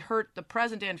ultimately hurt the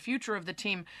present and future of the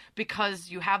team because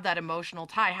you have that emotional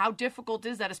tie? How difficult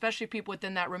is that, especially if people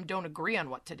within that room don't agree on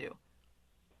what to do?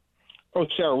 Oh,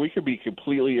 Sarah, we could be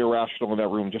completely irrational in that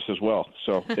room just as well.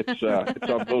 So it's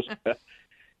on both.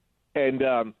 And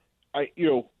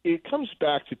it comes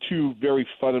back to two very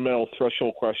fundamental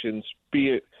threshold questions. Be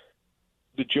it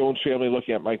the Jones family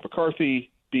looking at Mike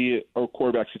McCarthy, be it a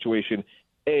quarterback situation.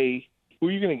 A, who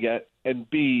are you going to get? And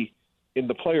B, in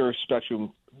the player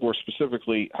spectrum, more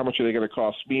specifically, how much are they going to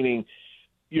cost? Meaning,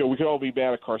 we could all be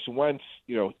mad at Carson Wentz.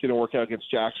 Didn't work out against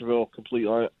Jacksonville,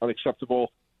 completely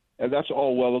unacceptable. And that's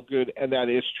all well and good, and that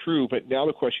is true. But now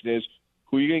the question is,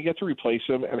 who are you going to get to replace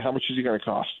him, and how much is he going to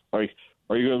cost? Are you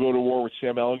going to go to war with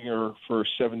Sam Ehlinger for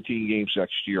 17 games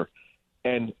next year?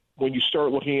 And when you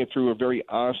start looking at it through a very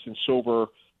honest and sober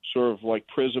sort of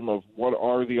prism of what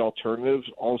are the alternatives,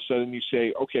 all of a sudden you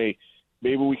say, okay,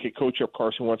 maybe we could coach up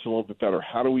Carson Wentz a little bit better.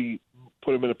 How do we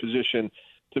put him in a position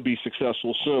to be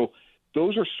successful? So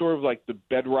those are sort of the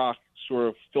bedrock sort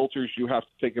of filters you have to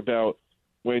think about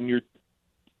when you're,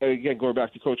 again, going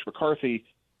back to Coach McCarthy,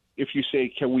 if you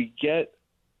say, can we get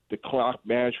the clock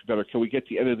management better? Can we get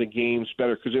the end of the games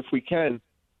better? Because if we can,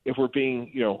 if we're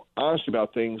being, honest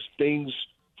about things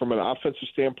from an offensive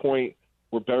standpoint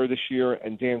were better this year,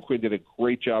 and Dan Quinn did a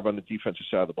great job on the defensive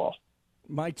side of the ball.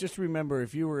 Mike, just remember,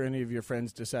 if you or any of your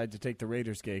friends decide to take the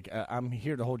Raiders gig, I'm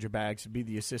here to hold your bags, be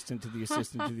the assistant to the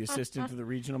assistant to the assistant to the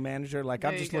regional manager.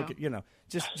 I'm just looking,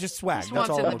 just swag. He wants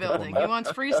all in the building. He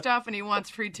wants free stuff and he wants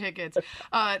free tickets.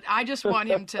 I just want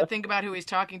him to think about who he's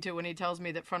talking to when he tells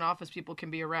me that front office people can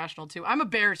be irrational too. I'm a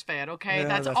Bears fan, okay? Yeah,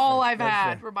 that's all fair. I've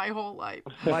had for my whole life.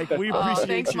 Mike, we appreciate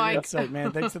thanks, your Mike. insight,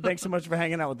 man. Thanks so much for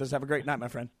hanging out with us. Have a great night, my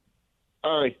friend.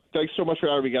 All right. Thanks so much for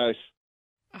having me, guys.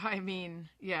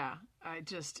 I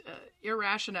just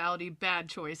irrationality, bad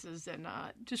choices, and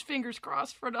just fingers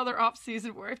crossed for another off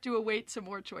season where I have to await some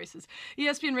more choices.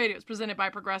 ESPN Radio is presented by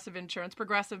Progressive Insurance.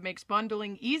 Progressive makes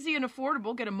bundling easy and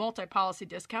affordable. Get a multi-policy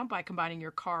discount by combining your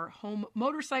car, home,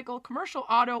 motorcycle, commercial,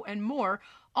 auto, and more.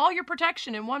 All your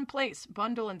protection in one place.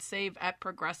 Bundle and save at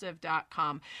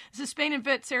Progressive.com. This is Spain and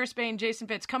Fitz, Sarah Spain, Jason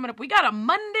Fitz. Coming up, we got a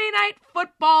Monday Night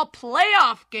Football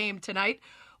playoff game tonight.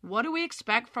 What do we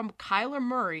expect from Kyler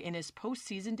Murray in his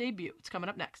postseason debut? It's coming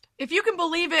up next. If you can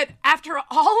believe it, after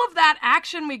all of that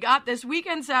action we got this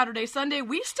weekend, Saturday, Sunday,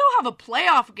 we still have a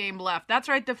playoff game left. That's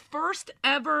right, the first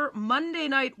ever Monday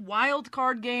night wild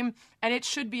card game, and it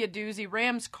should be a doozy.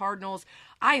 Rams-Cardinals.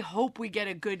 I hope we get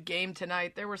a good game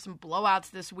tonight. There were some blowouts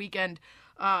this weekend,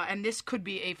 and this could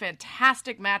be a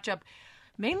fantastic matchup.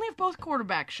 Mainly if both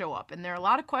quarterbacks show up, and there are a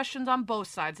lot of questions on both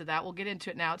sides of that. We'll get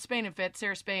into it now. It's Spain and Fitz,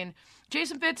 Sarah Spain.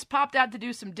 Jason Fitz popped out to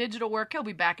do some digital work. He'll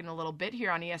be back in a little bit here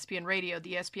on ESPN Radio,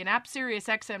 the ESPN app, Sirius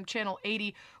XM Channel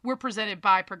 80. We're presented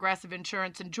by Progressive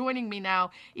Insurance, and joining me now,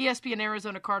 ESPN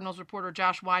Arizona Cardinals reporter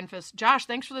Josh Weinfuss. Josh,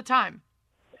 thanks for the time.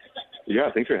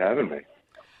 Yeah, thanks for having me.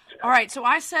 All right, so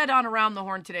I said on Around the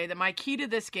Horn today that my key to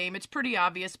this game, it's pretty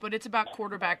obvious, but it's about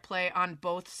quarterback play on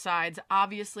both sides.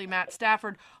 Obviously, Matt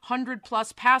Stafford,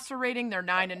 100-plus passer rating. They're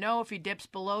 9-0. If he dips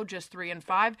below, just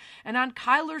 3-5. And on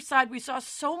Kyler's side, we saw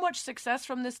so much success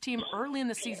from this team early in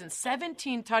the season.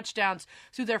 17 touchdowns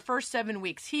through their first 7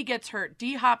 weeks. He gets hurt.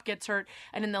 D-Hop gets hurt.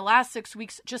 And in the last 6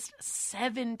 weeks, just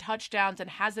 7 touchdowns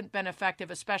and hasn't been effective,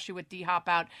 especially with D-Hop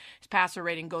out. His passer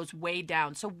rating goes way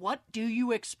down. So what do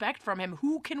you expect from him?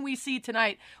 Who can we see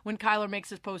tonight when Kyler makes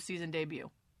his postseason debut?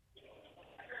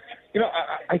 You know,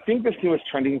 I think this team is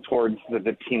trending towards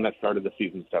the team that started the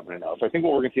season 7-0. So I think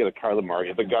what we're going to see out of Kyler Murray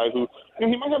is a guy who, you know,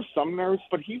 he might have some nerves,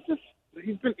 but he's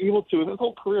been able to, his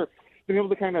whole career, been able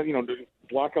to kind of, you know,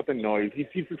 block out the noise. He's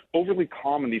just overly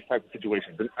calm in these types of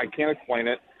situations. And I can't explain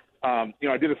it. You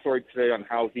know, I did a story today on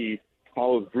how he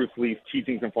follows Bruce Lee's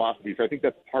teachings and philosophies. So I think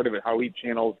that's part of it, how he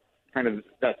channels kind of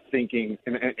that thinking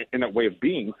in that way of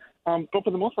being. But for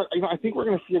the most part, you know, I think we're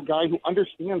going to see a guy who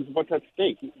understands what's at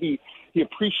stake. He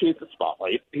appreciates the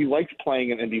spotlight. He likes playing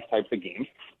in these types of games.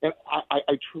 And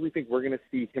I truly think we're going to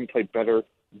see him play better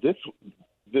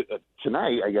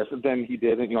tonight, I guess, than he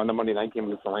did, you know, on the Monday night game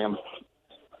against the Rams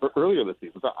earlier this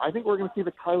season. So I think we're going to see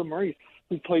the Kyler Murray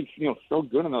who played, you know, so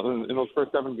good in those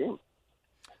first 7 games.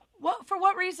 Well, for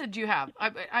what reason do you have?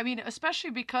 I mean, especially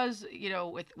because, you know,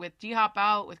 with D-Hop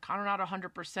out, with Connor not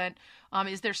 100%,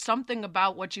 is there something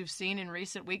about what you've seen in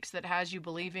recent weeks that has you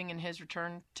believing in his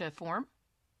return to form?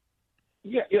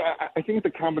 Yeah, I think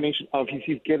it's a combination of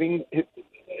he's getting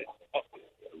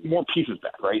more pieces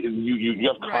back, right? You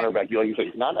have Connor back. Like you said,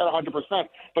 he's not at 100%,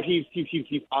 but he's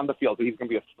on the field, so he's going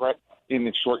to be a threat in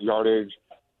the short yardage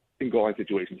in goal line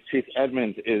situations. Chase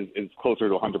Edmonds is closer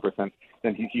to 100%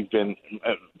 than he's been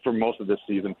for most of this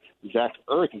season. Zach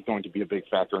Ertz is going to be a big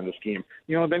factor in this team.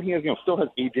 You know, then he has, you know, still has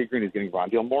A.J. Green. He's getting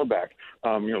Rondale Moore back.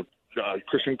 You know,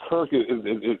 Christian Kirk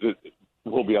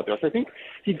will be out there. So I think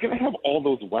he's going to have all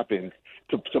those weapons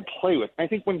to play with. I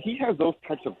think when he has those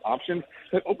types of options,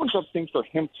 that opens up things for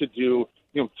him to do,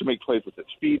 you know, to make plays with his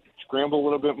feet, scramble a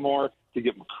little bit more, to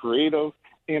get more creative.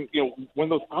 And, you know, when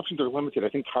those options are limited, I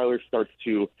think Kyler starts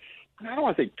to, I don't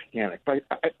want to say panic, but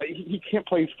he can't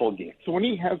play his full game. So when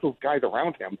he has those guys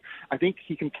around him, I think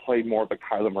he can play more of a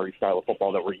Kyler Murray style of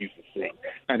football that we're used to seeing.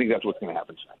 And I think that's what's going to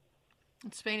happen tonight.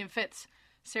 It's Spain and Fitz.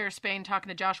 Sarah Spain talking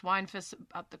to Josh Weinfuss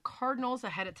about the Cardinals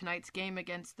ahead of tonight's game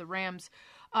against the Rams.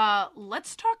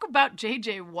 Let's talk about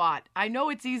J.J. Watt. I know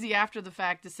it's easy after the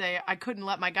fact to say I couldn't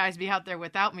let my guys be out there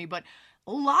without me, but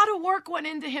a lot of work went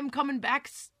into him coming back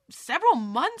several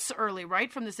months early,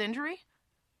 right, from this injury?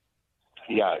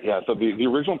 Yeah. So the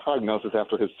original prognosis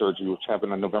after his surgery, which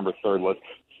happened on November 3rd, was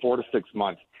 4 to 6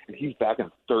 months, and he's back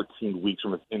in 13 weeks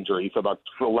from his injury. So about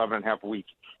 11 and a half weeks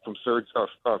from 13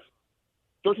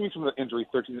 weeks from the injury,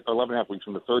 11 and a half weeks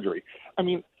from the surgery. I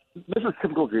mean, this is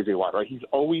typical J.J. Watt, right? He's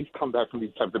always come back from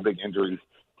these types of big injuries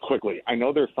quickly. I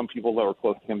know there's some people that were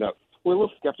close to him that were a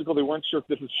little skeptical. They weren't sure if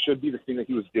this should be the thing that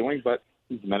he was doing, but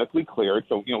he's medically cleared.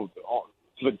 So, you know,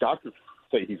 the doctors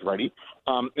say he's ready.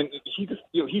 And he just,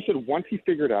 you know, he said once he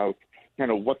figured out kind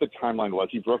of what the timeline was,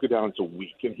 he broke it down into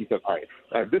weeks. And he said, all right,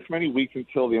 I have this many weeks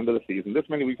until the end of the season, this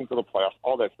many weeks until the playoffs,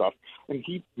 all that stuff. And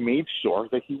he made sure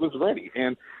that he was ready.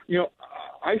 And, you know,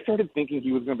 I started thinking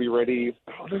he was going to be ready.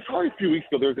 There's probably a few weeks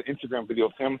ago, there was an Instagram video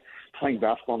of him playing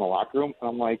basketball in the locker room. And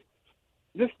I'm like,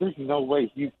 there's no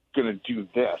way he's going to do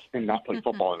this and not play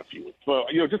football in a few weeks. So,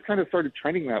 you know, just kind of started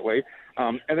trending that way.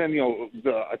 And then, you know,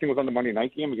 I think it was on the Monday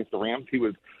night game against the Rams, he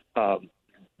was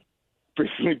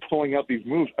basically pulling out these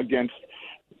moves against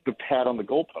the pad on the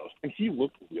goalpost. And he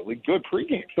looked really good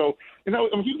pregame. So, you know,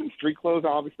 I mean, he was in street clothes,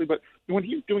 obviously, but when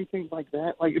he's doing things like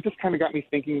that, like, it just kind of got me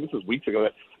thinking, this was weeks ago,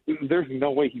 that there's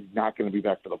no way he's not going to be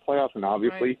back for the playoffs. And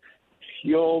obviously,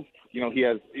 healed. You know, he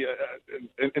has,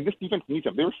 and this defense needs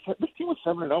him. This team was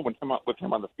 7-0 with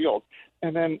him on the field,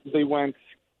 and then they went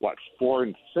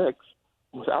 4-6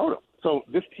 without him. So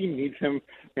this team needs him,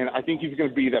 and I think he's going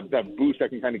to be that boost that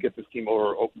can kind of get this team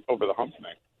over the hump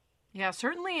tonight. Yeah,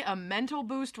 certainly a mental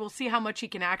boost. We'll see how much he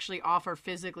can actually offer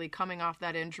physically coming off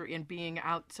that injury and being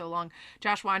out so long.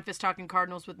 Josh Weinfuss talking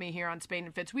Cardinals with me here on Spain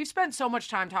and Fitz. We've spent so much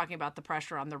time talking about the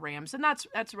pressure on the Rams, and that's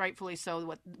rightfully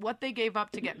so. What they gave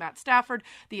up to get Matt Stafford,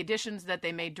 the additions that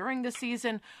they made during the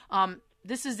season.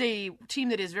 This is a team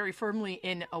that is very firmly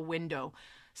in a window.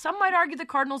 Some might argue the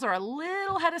Cardinals are a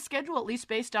little ahead of schedule, at least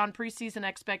based on preseason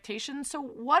expectations. So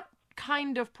what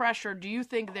kind of pressure do you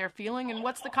think they're feeling, and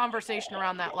what's the conversation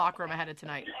around that locker room ahead of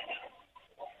tonight?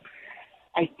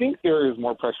 I think there is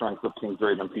more pressure on Cliff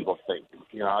Kingsbury than people think.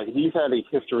 He's had a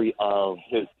history of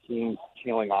his team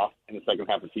tailing off in the second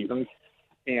half of seasons,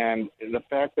 and the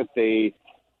fact that they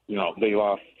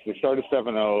lost. They started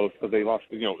 7-0, so they lost.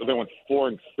 They went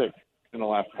 4-6 in the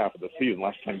last half of the season,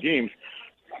 last 10 games.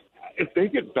 If they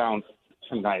get bounced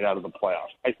tonight out of the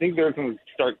playoffs, I think there's going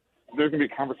to be a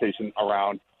conversation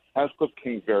around, has Cliff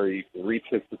Kingsbury reached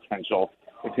his potential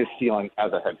and his ceiling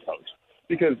as a head coach?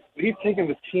 Because he's taken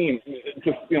this team,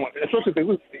 especially if they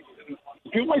lose.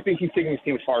 People might think he's taking this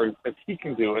team as far as he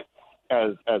can do it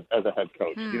as a head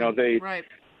coach. Right.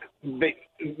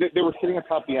 They were sitting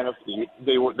atop the NFC.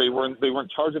 They were in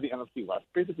charge of the NFC West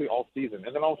basically all season,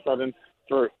 and then all of a sudden,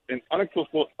 for an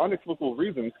unexplicable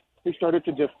reasons, they started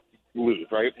to just lose.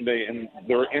 Right? And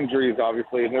there were injuries,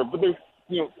 obviously, but there's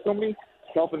so many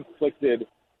self-inflicted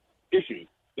issues,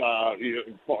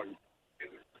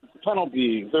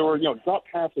 penalties, there were, drop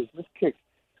passes, missed kicks,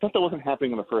 stuff that wasn't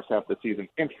happening in the first half of the season.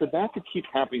 And for that to keep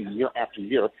happening year after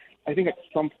year, I think at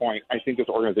some point, this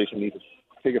organization needs to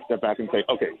take a step back and say,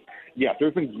 okay, yeah,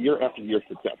 there's been year after year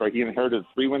success, right? He inherited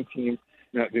a 3-win team.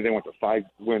 They went to 5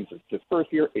 wins his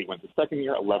first year, 8 wins his second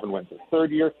year, 11 wins his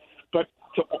third year. But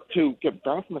to get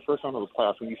bounced in the first round of the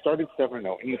playoffs when you started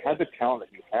 7-0 and you had the talent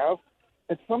that you have,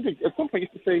 at some point you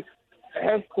have to say,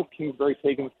 has Cliff Kingsbury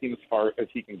taken the team as far as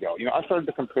he can go? I started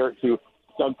to compare it to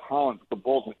Doug Collins with the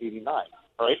Bulls in '89.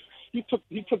 All right, he took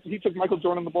Michael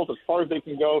Jordan and the Bulls as far as they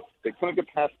can go. They couldn't get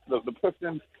past the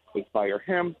Pistons. They fire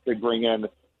him. They bring in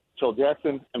Phil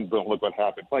Jackson, and boom, look what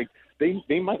happened. Like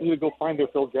they might need to go find their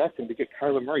Phil Jackson to get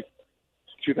Kyler Murray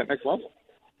to that next level.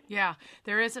 Yeah,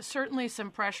 there is certainly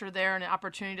some pressure there and an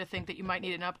opportunity to think that you might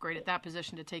need an upgrade at that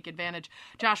position to take advantage.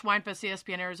 Josh Weinfuss,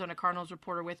 ESPN Arizona Cardinals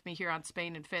reporter with me here on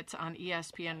Spain and Fitz on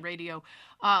ESPN Radio.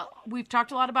 We've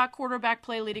talked a lot about quarterback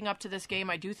play leading up to this game.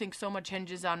 I do think so much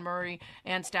hinges on Murray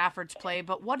and Stafford's play,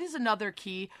 but what is another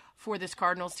key for this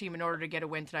Cardinals team in order to get a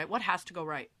win tonight? What has to go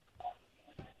right?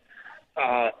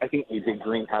 I think A.J.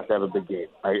 Green has to have a big game.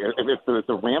 If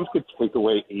the Rams could take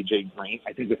away A.J. Green,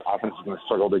 I think this offense is going to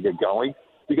struggle to get going.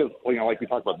 Because, like we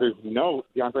talked about, there's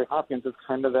DeAndre Hopkins is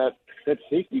kind of that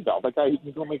safety valve, that guy who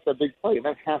can go make that big play, and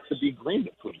that has to be Green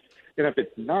this week. And if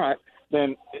it's not,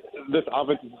 then this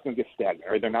offense is just going to get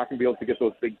stagnant. Right? They're not going to be able to get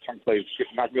those big chunk plays,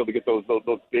 not going to be able to get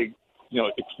those big,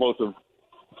 explosive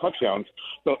touchdowns.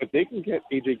 So if they can get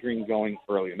A.J. Green going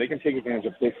early, and they can take advantage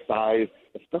of his size,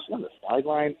 especially on the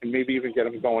sideline, and maybe even get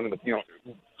him going in the,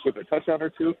 with a touchdown or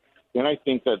two, then I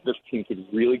think that this team could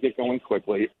really get going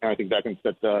quickly, and I think that can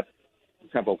set the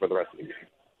tempo for the rest of the game.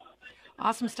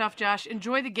 Awesome stuff, Josh.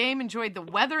 Enjoy the game, enjoy the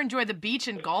weather, enjoy the beach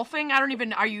and golfing. Are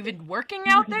you even working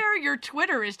out there? Your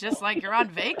Twitter is just like you're on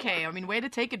vacay. I mean, way to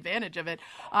take advantage of it.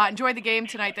 Enjoy the game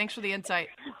tonight. Thanks for the insight.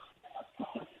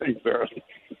 Thanks, Sarah.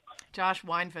 Josh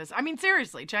Weinfuss. I mean,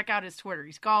 seriously, check out his Twitter.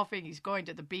 He's golfing. He's going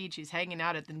to the beach. He's hanging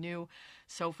out at the new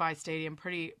SoFi Stadium.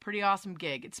 Pretty awesome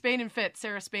gig. It's Spain and Fitz.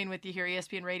 Sarah Spain with you here.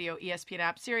 ESPN Radio, ESPN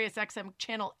app, Sirius XM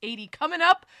Channel 80 coming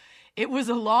up. It was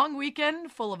a long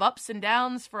weekend full of ups and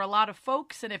downs for a lot of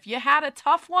folks. And if you had a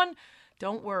tough one,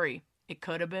 don't worry. It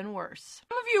could have been worse.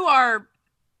 Some of you are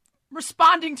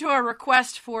responding to our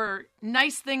request for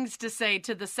nice things to say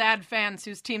to the sad fans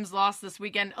whose teams lost this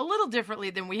weekend a little differently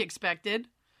than we expected.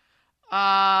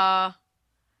 Some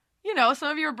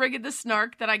of you are bringing the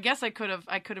snark that I guess I could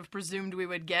have presumed we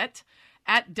would get.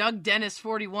 At Doug Dennis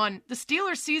 41, the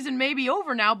Steelers season may be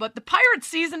over now, but the Pirates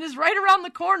season is right around the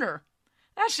corner.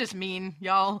 That's just mean,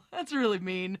 y'all. That's really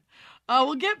mean.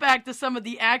 We'll get back to some of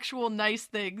the actual nice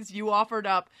things you offered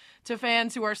up to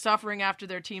fans who are suffering after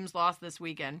their teams lost this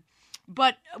weekend.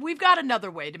 But we've got another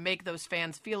way to make those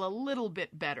fans feel a little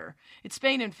bit better. It's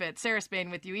Spain and Fitz. Sarah Spain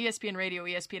with you. ESPN Radio,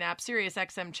 ESPN app, Sirius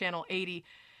XM Channel 80.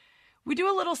 We do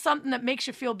a little something that makes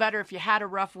you feel better if you had a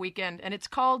rough weekend, and it's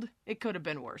called It Could Have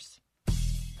Been Worse.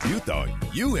 You thought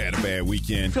you had a bad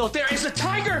weekend. Phil, there is a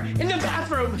tiger in the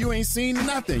bathroom. You ain't seen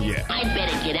nothing yet. I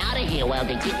better get out of here while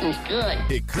the getting's good.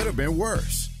 It could have been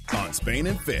worse on Spain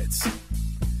and Fitz.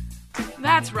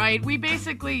 That That's right. We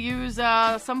basically use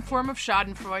some form of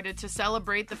schadenfreude to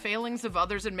celebrate the failings of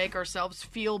others and make ourselves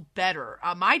feel better.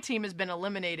 My team has been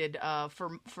eliminated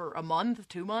for a month,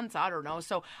 2 months, I don't know.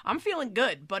 So I'm feeling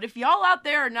good. But if y'all out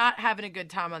there are not having a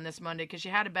good time on this Monday because you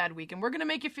had a bad weekend, we're going to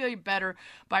make you feel better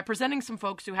by presenting some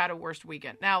folks who had a worse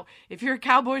weekend. Now, if you're a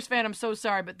Cowboys fan, I'm so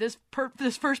sorry, but this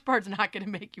first part's not going to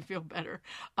make you feel better.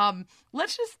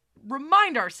 Let's just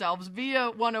remind ourselves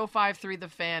via 105.3 The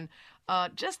Fan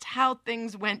just how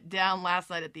things went down last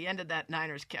night at the end of that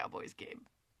Niners-Cowboys game.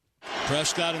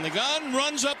 Prescott in the gun,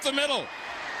 runs up the middle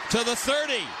to the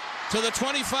 30, to the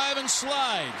 25 and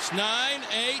slides. 9,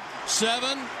 8,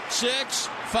 7, 6,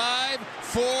 5,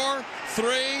 4, 3,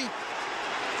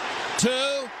 2,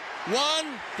 1.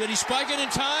 Did he spike it in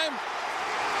time?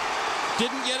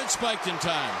 Didn't get it spiked in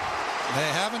time.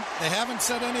 They haven't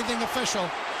said anything official.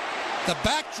 The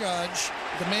back judge,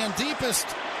 the man deepest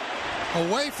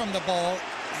away from the ball,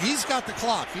 he's got the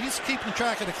clock. He's keeping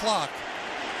track of the clock.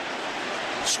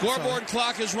 Scoreboard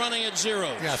clock is running at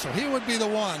 0. Yeah, so he would be the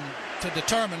one to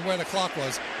determine where the clock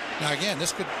was. Now, again,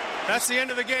 this could... That's the end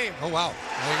of the game. Oh, wow.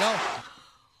 There you go.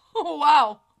 Oh,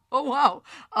 wow. Oh, wow.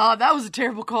 That was a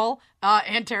terrible call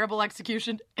and terrible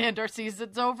execution, and our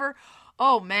season's over.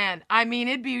 Oh, man. I mean,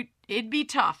 it'd be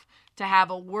tough to have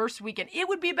a worse weekend. It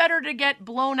would be better to get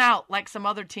blown out like some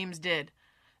other teams did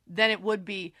than it would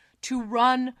be to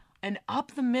run an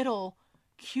up-the-middle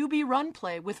QB run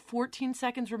play with 14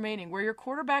 seconds remaining where your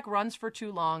quarterback runs for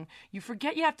too long. You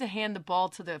forget you have to hand the ball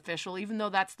to the official, even though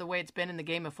that's the way it's been in the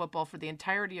game of football for the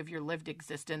entirety of your lived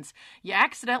existence. You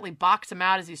accidentally box him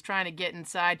out as he's trying to get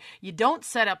inside. You don't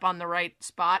set up on the right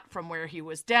spot from where he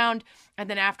was downed.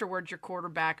 And then afterwards, your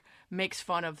quarterback makes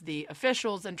fun of the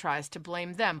officials and tries to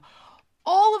blame them.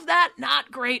 All of that,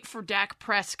 not great for Dak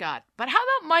Prescott. But how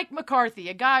about Mike McCarthy,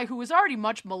 a guy who was already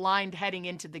much maligned heading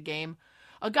into the game,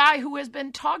 a guy who has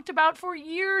been talked about for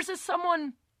years as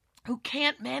someone who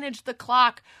can't manage the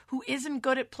clock, who isn't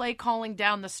good at play calling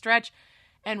down the stretch.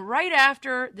 And right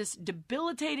after this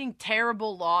debilitating,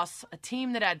 terrible loss, a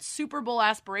team that had Super Bowl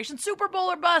aspirations, Super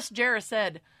Bowl or bust, Jarrah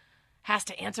said, has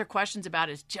to answer questions about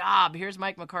his job. Here's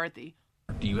Mike McCarthy.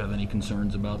 Do you have any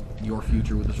concerns about your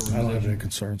future with this organization? I don't have any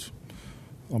concerns.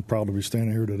 I'm proud to be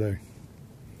standing here today.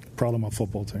 Proud of my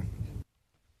football team.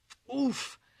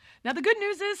 Oof. Now, the good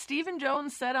news is Stephen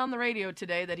Jones said on the radio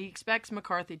today that he expects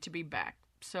McCarthy to be back.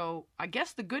 So I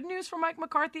guess the good news for Mike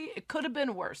McCarthy, it could have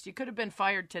been worse. You could have been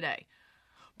fired today.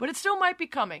 But it still might be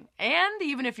coming. And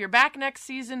even if you're back next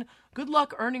season, good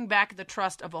luck earning back the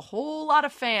trust of a whole lot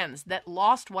of fans that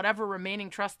lost whatever remaining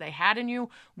trust they had in you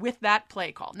with that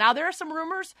play call. Now, there are some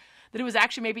rumors that it was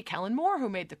actually maybe Kellen Moore who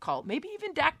made the call, maybe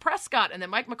even Dak Prescott, and that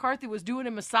Mike McCarthy was doing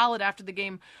him a solid after the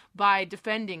game by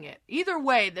defending it. Either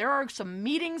way, there are some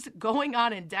meetings going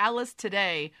on in Dallas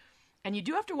today. And you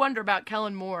do have to wonder about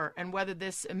Kellen Moore and whether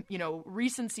this,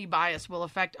 recency bias will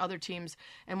affect other teams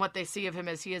and what they see of him,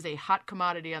 as he is a hot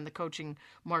commodity on the coaching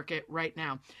market right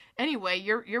now. Anyway,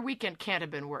 your weekend can't have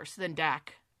been worse than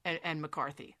Dak and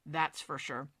McCarthy. That's for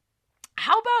sure.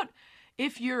 How about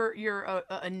if you're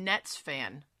a Nets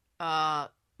fan?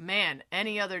 Man,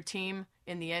 any other team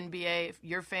in the NBA, if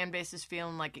your fan base is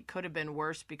feeling like it could have been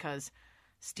worse, because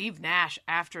Steve Nash,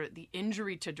 after the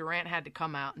injury to Durant, had to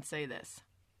come out and say this.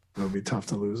 It'll be tough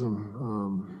to lose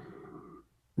him.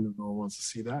 No one wants to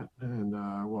see that, and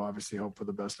we'll obviously hope for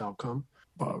the best outcome.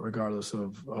 But regardless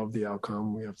of the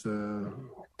outcome, we have to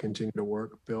continue to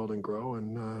work, build, and grow,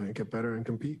 and get better and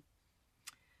compete.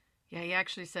 Yeah, he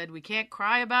actually said, we can't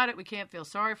cry about it. We can't feel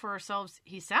sorry for ourselves.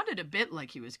 He sounded a bit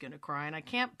like he was going to cry, and I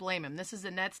can't blame him. This is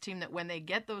a Nets team that when they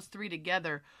get those three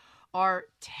together are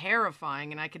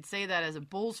terrifying, and I could say that as a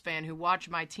Bulls fan who watched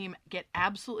my team get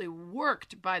absolutely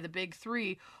worked by the big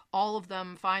three, all of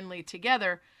them finally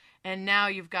together. And now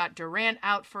you've got Durant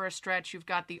out for a stretch. You've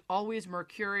got the always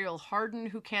mercurial Harden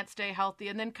who can't stay healthy,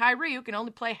 and then Kyrie who can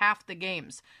only play half the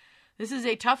games. This is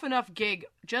a tough enough gig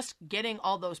just getting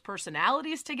all those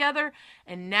personalities together,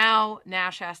 and now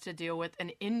Nash has to deal with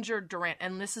an injured Durant.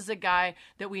 And this is a guy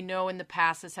that we know in the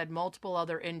past has had multiple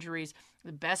other injuries.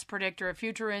 The best predictor of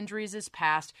future injuries is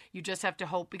past. You just have to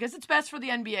hope, because it's best for the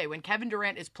NBA when Kevin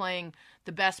Durant is playing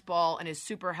the best ball and is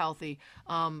super healthy.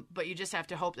 But you just have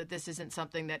to hope that this isn't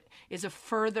something that is a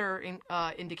further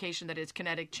indication that his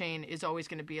kinetic chain is always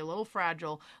going to be a little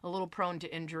fragile, a little prone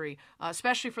to injury,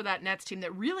 especially for that Nets team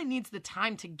that really needs the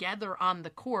time together on the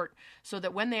court so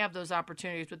that when they have those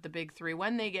opportunities with the big three,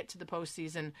 when they get to the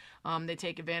postseason, they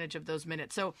take advantage of those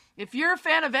minutes. So if you're a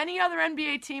fan of any other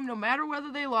NBA team, no matter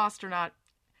whether they lost or not,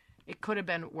 it could have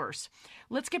been worse.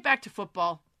 Let's get back to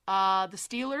football. The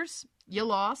Steelers, you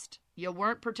lost. You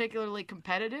weren't particularly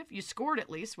competitive. You scored at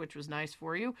least, which was nice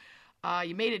for you.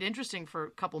 You made it interesting for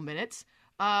a couple minutes.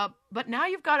 But now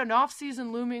you've got an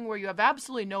offseason looming where you have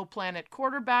absolutely no plan at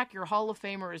quarterback. Your Hall of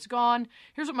Famer is gone.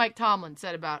 Here's what Mike Tomlin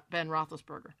said about Ben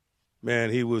Roethlisberger. Man,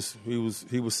 he was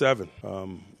 7.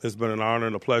 It's been an honor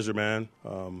and a pleasure, man.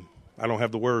 I don't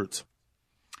have the words.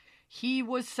 He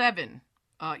was 7.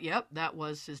 Yep, that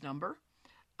was his number.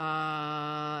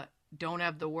 Don't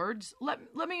have the words. Let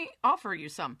me offer you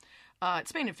some.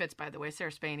 Spain and Fitz, by the way,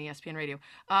 Sarah Spain, ESPN Radio.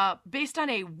 Based on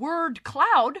a word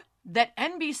cloud that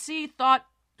NBC thought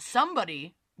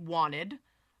somebody wanted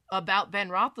about Ben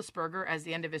Roethlisberger as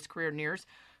the end of his career nears.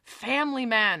 Family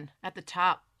man at the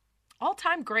top.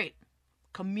 All-time great.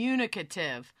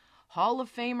 Communicative. Hall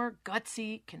of Famer,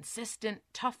 gutsy, consistent,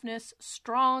 toughness,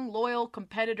 strong, loyal,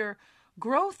 competitor,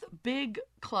 growth, big,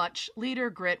 clutch, leader,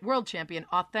 grit, world champion,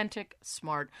 authentic,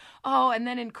 smart. Oh, and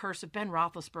then in cursive, Ben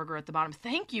Roethlisberger at the bottom.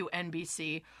 Thank you,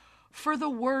 NBC, for the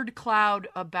word cloud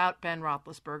about Ben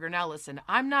Roethlisberger. Now listen,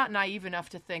 I'm not naive enough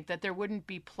to think that there wouldn't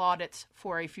be plaudits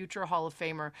for a future Hall of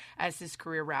Famer as his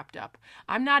career wrapped up.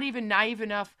 I'm not even naive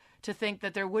enough to think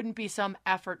that there wouldn't be some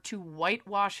effort to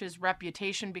whitewash his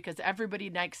reputation because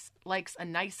everybody likes a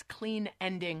nice, clean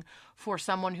ending for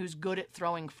someone who's good at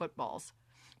throwing footballs.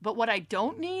 But what I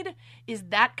don't need is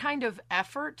that kind of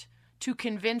effort to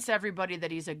convince everybody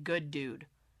that he's a good dude.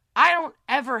 I don't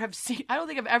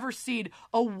think I've ever seen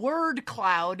a word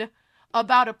cloud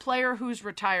about a player who's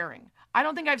retiring. I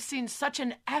don't think I've seen such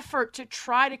an effort to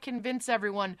try to convince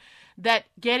everyone that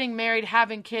getting married,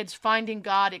 having kids, finding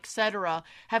God, etc.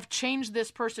 have changed this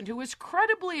person who was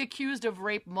credibly accused of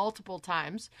rape multiple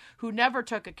times, who never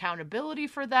took accountability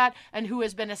for that, and who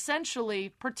has been essentially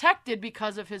protected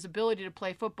because of his ability to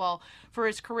play football for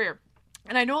his career.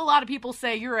 And I know a lot of people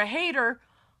say, you're a hater.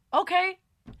 Okay.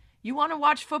 You want to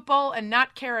watch football and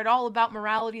not care at all about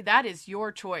morality? That is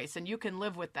your choice, and you can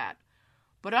live with that.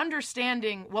 But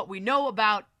understanding what we know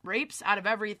about rapes, out of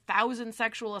every 1,000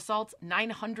 sexual assaults,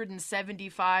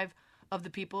 975 of the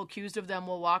people accused of them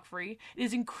will walk free. It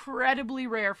is incredibly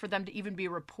rare for them to even be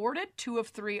reported. 2 of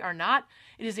 3 are not.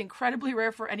 It is incredibly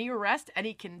rare for any arrest,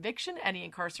 any conviction, any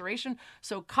incarceration.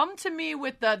 So come to me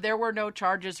with there were no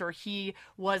charges or he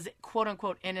was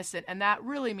quote-unquote innocent, and that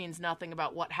really means nothing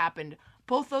about what happened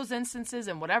both those instances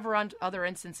and whatever other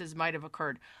instances might have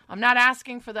occurred. I'm not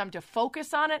asking for them to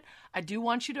focus on it. I do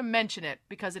want you to mention it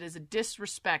because it is a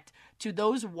disrespect to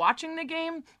those watching the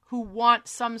game who want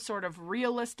some sort of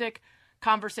realistic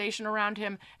conversation around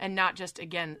him and not just,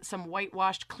 again, some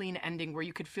whitewashed clean ending where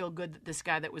you could feel good that this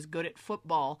guy that was good at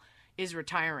football is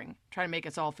retiring. Try to make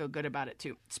us all feel good about it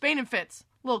too. Spain and Fitz.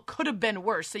 Well, could have been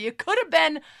worse. So you could have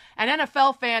been an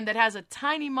NFL fan that has a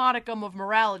tiny modicum of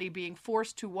morality being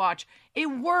forced to watch a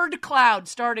word cloud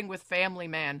starting with Family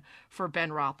Man for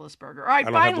Ben Roethlisberger. All right, I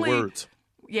don't finally. have the words.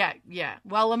 Yeah.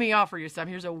 Well, let me offer you some.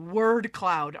 Here's a word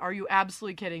cloud. Are you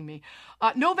absolutely kidding me?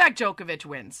 Novak Djokovic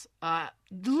wins.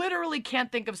 Literally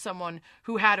can't think of someone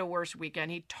who had a worse weekend.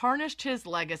 He tarnished his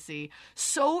legacy,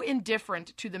 so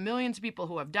indifferent to the millions of people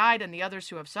who have died and the others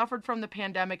who have suffered from the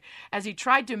pandemic as he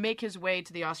tried to make his way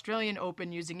to the Australian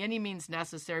Open using any means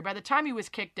necessary. By the time he was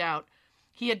kicked out,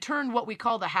 he had turned what we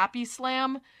call the happy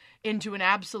slam into an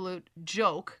absolute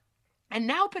joke. And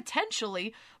now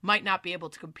potentially might not be able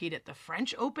to compete at the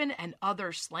French Open and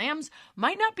other slams,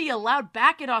 might not be allowed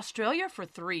back at Australia for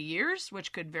 3 years,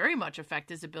 which could very much affect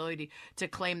his ability to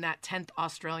claim that 10th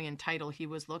Australian title he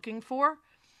was looking for.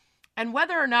 And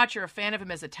whether or not you're a fan of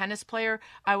him as a tennis player,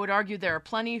 I would argue there are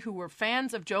plenty who were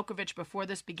fans of Djokovic before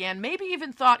this began, maybe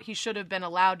even thought he should have been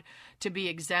allowed to be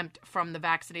exempt from the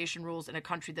vaccination rules in a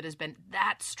country that has been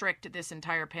that strict this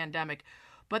entire pandemic.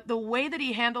 But the way that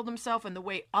he handled himself and the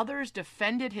way others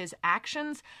defended his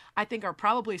actions, I think are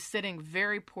probably sitting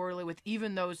very poorly with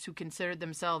even those who considered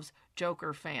themselves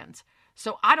Joker fans.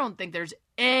 So I don't think there's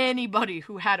anybody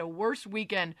who had a worse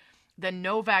weekend than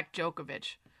Novak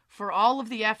Djokovic. For all of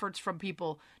the efforts from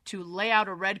people to lay out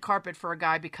a red carpet for a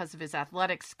guy because of his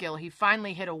athletic skill, he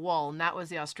finally hit a wall, and that was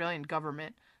the Australian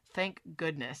government. Thank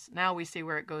goodness. Now we see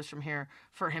where it goes from here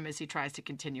for him as he tries to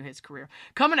continue his career.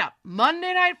 Coming up,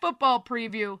 Monday Night Football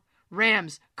preview.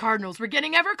 Rams, Cardinals. We're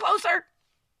getting ever closer.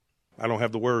 I don't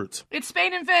have the words. It's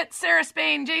Spain and Fitz. Sarah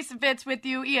Spain, Jason Fitz with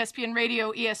you. ESPN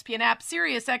Radio, ESPN app,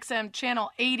 Sirius XM,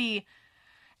 Channel 80.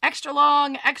 Extra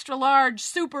long, extra large,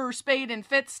 super Spain and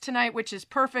Fitz tonight, which is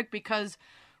perfect because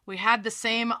we had the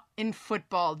same in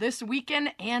football this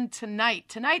weekend and tonight.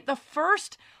 Tonight, the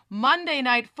first Monday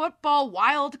Night Football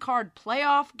wild card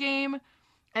playoff game.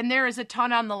 And there is a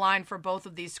ton on the line for both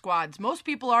of these squads. Most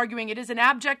people arguing it is an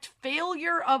abject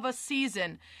failure of a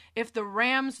season if the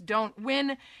Rams don't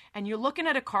win. And you're looking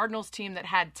at a Cardinals team that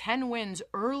had 10 wins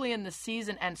early in the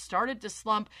season and started to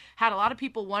slump. Had a lot of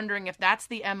people wondering if that's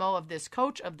the MO of this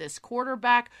coach, of this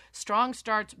quarterback. Strong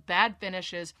starts, bad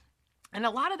finishes. And a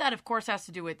lot of that, of course, has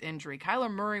to do with injury. Kyler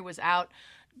Murray was out.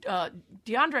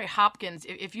 DeAndre Hopkins,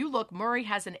 if you look, Murray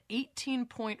has an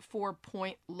 18.4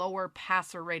 point lower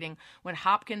passer rating when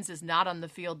Hopkins is not on the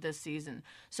field this season.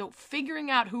 So figuring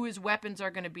out who his weapons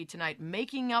are going to be tonight,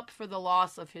 making up for the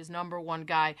loss of his number one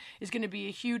guy is going to be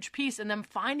a huge piece, and then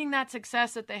finding that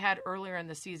success that they had earlier in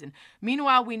the season.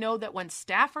 Meanwhile, we know that when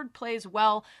Stafford plays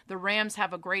well, the Rams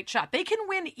have a great shot. They can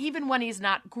win even when he's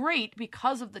not great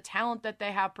because of the talent that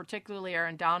they have, particularly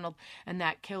Aaron Donald and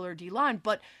that killer D-line.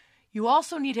 But you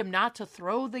also need him not to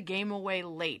throw the game away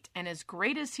late. And as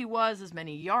great as he was, as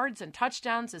many yards and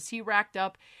touchdowns as he racked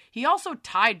up, he also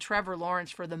tied Trevor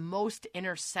Lawrence for the most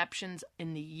interceptions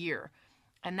in the year.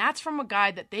 And that's from a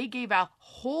guy that they gave a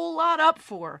whole lot up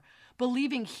for,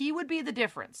 believing he would be the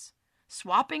difference.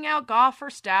 Swapping out Goff for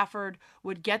Stafford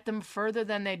would get them further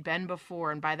than they'd been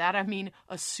before. And by that, I mean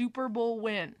a Super Bowl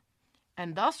win.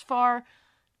 And thus far,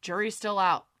 jury's still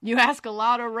out. You ask a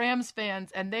lot of Rams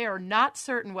fans, and they are not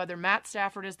certain whether Matt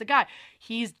Stafford is the guy.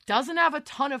 He doesn't have a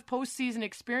ton of postseason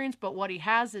experience, but what he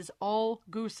has is all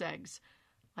goose eggs.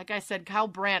 Like I said, Kyle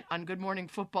Brandt on Good Morning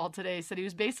Football today said he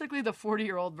was basically the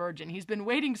 40-year-old virgin. He's been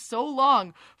waiting so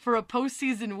long for a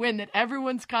postseason win that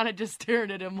everyone's kind of just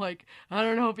staring at him like, I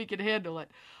don't know if he can handle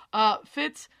it.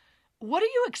 Fitz, what do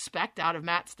you expect out of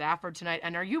Matt Stafford tonight?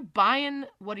 And are you buying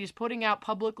what he's putting out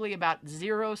publicly about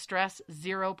zero stress,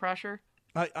 zero pressure?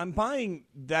 I'm buying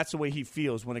that's the way he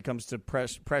feels when it comes to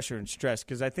pressure and stress,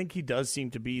 because I think he does seem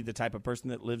to be the type of person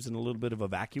that lives in a little bit of a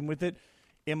vacuum with it.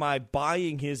 Am I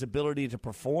buying his ability to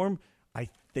perform? I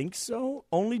think so,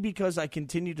 only because I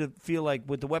continue to feel like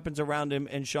with the weapons around him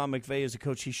and Sean McVay as a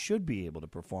coach, he should be able to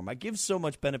perform. I give so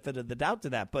much benefit of the doubt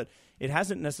to that, but it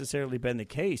hasn't necessarily been the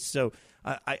case. So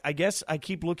I guess I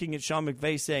keep looking at Sean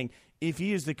McVay saying, if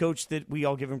he is the coach that we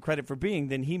all give him credit for being,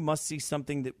 then he must see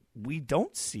something that we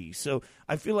don't see. So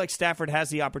I feel like Stafford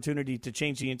has the opportunity to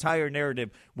change the entire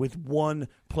narrative with one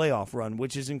playoff run,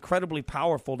 which is incredibly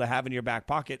powerful to have in your back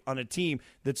pocket on a team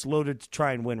that's loaded to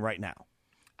try and win right now.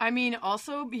 I mean,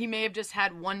 also, he may have just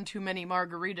had one too many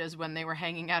margaritas when they were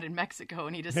hanging out in Mexico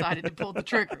and he decided to pull the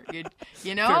trigger.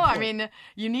 You know, I mean,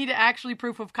 you need actually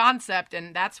proof of concept,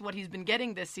 and that's what he's been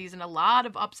getting this season, a lot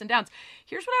of ups and downs.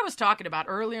 Here's what I was talking about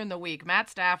earlier in the week.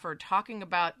 Matt Stafford talking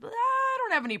about, I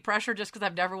don't have any pressure just because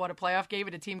I've never won a playoff game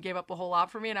and a team gave up a whole lot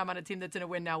for me, and I'm on a team that's in a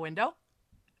win-now window.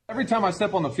 Every time I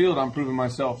step on the field, I'm proving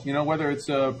myself. You know, whether it's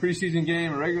a preseason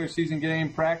game, a regular season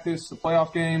game, practice, a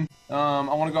playoff game, I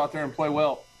want to go out there and play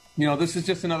well. You know, this is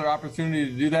just another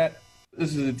opportunity to do that.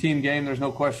 This is a team game, there's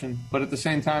no question. But at the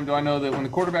same time, do I know that when the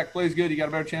quarterback plays good, you got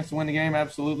a better chance to win the game?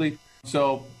 Absolutely.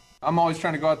 So I'm always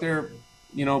trying to go out there,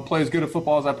 you know, play as good a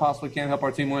football as I possibly can, help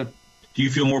our team win. Do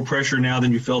you feel more pressure now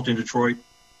than you felt in Detroit?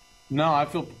 No,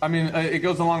 it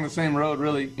goes along the same road,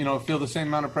 really. You know, feel the same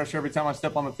amount of pressure every time I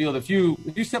step on the field. If you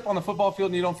step on the football field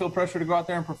and you don't feel pressure to go out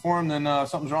there and perform, then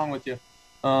something's wrong with you,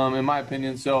 in my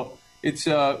opinion. So it's,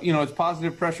 it's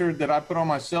positive pressure that I put on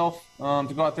myself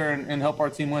to go out there and help our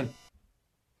team win.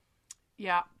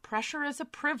 Yeah, pressure is a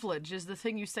privilege is the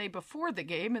thing you say before the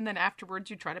game, and then afterwards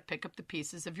you try to pick up the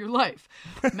pieces of your life.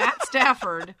 Matt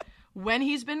Stafford, when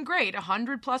he's been great,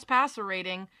 100-plus passer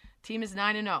rating, team is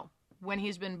 9-0. When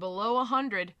he's been below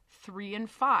 100,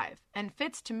 3-5. And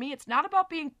Fitz, to me, it's not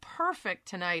about being perfect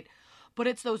tonight, but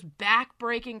it's those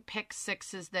back-breaking pick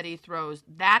sixes that he throws.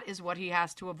 That is what he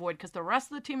has to avoid, because the rest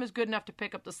of the team is good enough to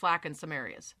pick up the slack in some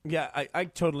areas. Yeah, I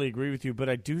totally agree with you, but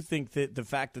I do think that the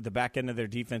fact that the back end of their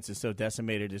defense is so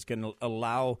decimated is going to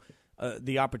allow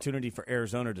the opportunity for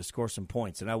Arizona to score some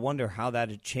points. And I wonder how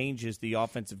that changes the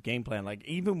offensive game plan. Like,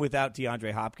 even without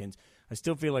DeAndre Hopkins, I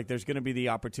still feel like there's going to be the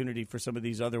opportunity for some of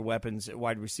these other weapons at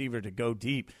wide receiver to go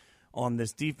deep on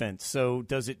this defense. So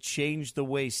does it change the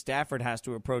way Stafford has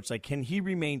to approach? Like, can he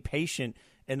remain patient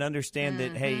and understand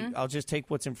that, hey, I'll just take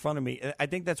what's in front of me? I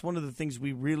think that's one of the things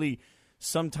we really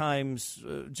sometimes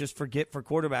just forget for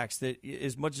quarterbacks, that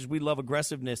as much as we love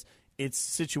aggressiveness, it's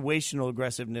situational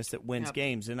aggressiveness that wins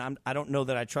games. And I don't know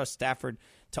that I trust Stafford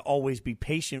to always be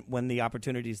patient when the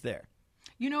opportunity is there.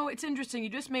 You know, it's interesting. You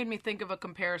just made me think of a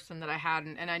comparison that I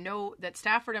hadn't, and I know that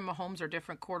Stafford and Mahomes are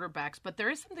different quarterbacks, but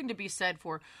there is something to be said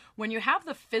for when you have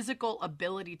the physical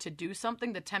ability to do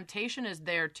something, the temptation is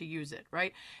there to use it,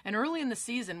 right? And early in the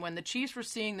season, when the Chiefs were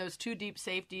seeing those 2 deep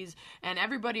safeties, and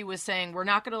everybody was saying, we're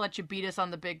not going to let you beat us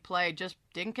on the big play, just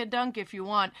dink-a-dunk if you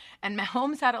want, and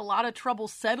Mahomes had a lot of trouble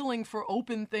settling for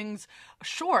open things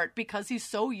short because he's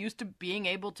so used to being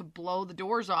able to blow the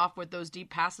doors off with those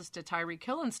deep passes to Tyreek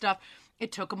Hill and stuff.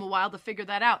 It took him a while to figure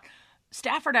that out.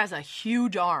 Stafford has a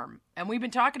huge arm, and we've been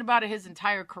talking about it his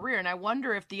entire career, and I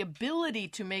wonder if the ability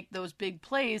to make those big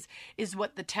plays is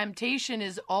what the temptation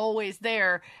is always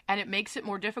there, and it makes it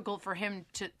more difficult for him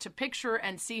to picture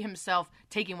and see himself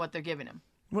taking what they're giving him.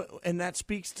 Well, and that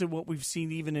speaks to what we've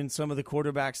seen even in some of the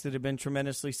quarterbacks that have been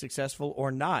tremendously successful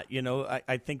or not. You know,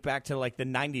 I think back to like the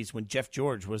 90s when Jeff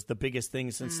George was the biggest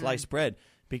thing since sliced bread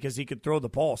because he could throw the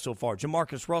ball so far.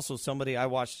 Jamarcus Russell, somebody I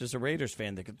watched as a Raiders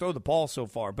fan that could throw the ball so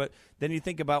far. But then you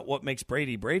think about what makes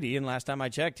Brady Brady, and last time I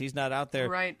checked, he's not out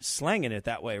there slanging it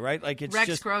that way, right? Like it's Rex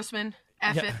just Grossman.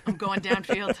 It, I'm going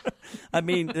downfield. I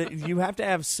mean, you have to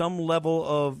have some level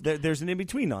of there's an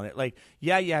in-between on it. Like,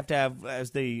 yeah, you have to have,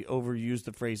 as they overuse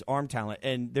the phrase, arm talent,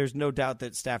 and there's no doubt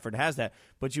that Stafford has that.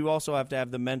 But you also have to have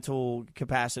the mental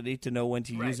capacity to know when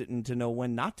to use it and to know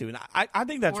when not to. And I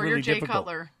think that's really difficult. Or Jay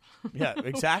Cutler. Yeah,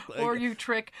 exactly. Or you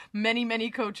trick many, many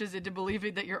coaches into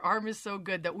believing that your arm is so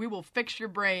good that we will fix your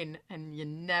brain, and you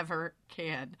never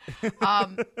can.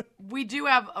 We do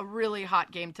have a really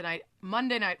hot game tonight,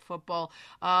 Monday Night Football.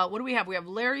 What do we have? We have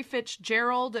Larry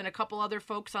Fitzgerald and a couple other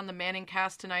folks on the Manning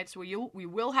cast tonight, so we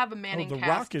will have a Manning cast. The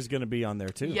Rock is going to be on there,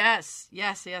 too. Yes.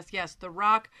 The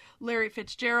Rock, Larry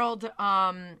Fitzgerald,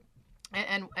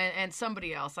 and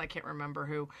somebody else, I can't remember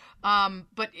who.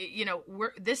 But you know,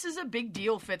 this is a big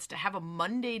deal, Fitz, to have a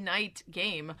Monday night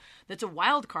game that's a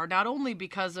wild card, not only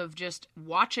because of just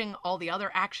watching all the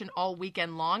other action all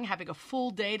weekend long, having a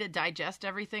full day to digest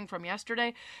everything from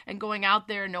yesterday, and going out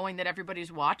there knowing that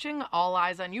everybody's watching, all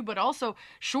eyes on you, but also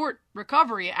short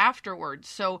recovery afterwards.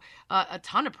 So a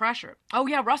ton of pressure. Oh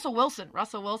yeah, Russell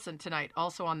Wilson tonight,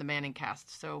 also on the Manning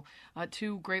cast. So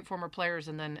 2 great former players,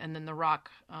 and then The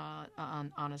Rock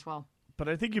on as well. But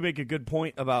I think you make a good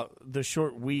point about the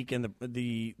short week and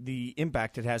the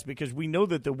impact it has, because we know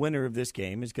that the winner of this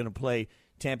game is going to play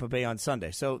Tampa Bay on Sunday,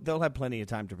 so they'll have plenty of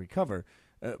time to recover.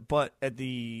 But at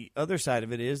the other side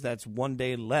of it is that's 1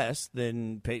 day less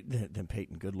than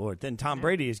Peyton, good Lord, than Tom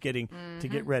Brady is getting to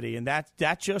get ready, and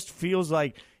that just feels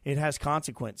like it has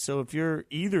consequence. So if you're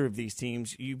either of these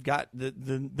teams, you've got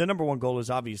the number one goal is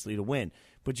obviously to win,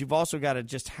 but you've also got to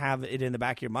just have it in the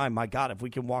back of your mind. My God, if we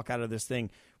can walk out of this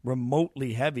thing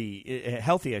remotely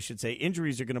healthy, I should say,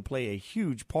 injuries are going to play a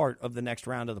huge part of the next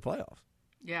round of the playoffs.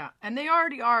 Yeah, and they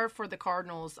already are for the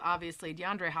Cardinals. Obviously,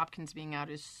 DeAndre Hopkins being out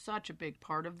is such a big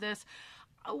part of this.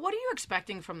 What are you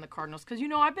expecting from the Cardinals? Because, you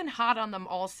know, I've been hot on them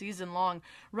all season long,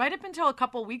 right up until a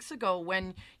couple weeks ago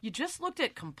when you just looked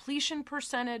at completion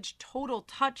percentage, total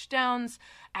touchdowns,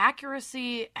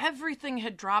 accuracy. Everything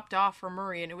had dropped off for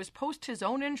Murray, and it was post his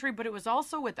own injury, but it was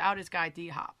also without his guy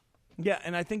D-Hop. Yeah,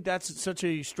 and I think that's such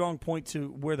a strong point to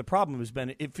where the problem has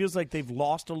been. It feels like they've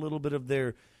lost a little bit of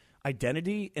their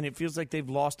identity, and it feels like they've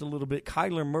lost a little bit.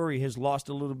 Kyler Murray has lost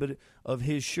a little bit of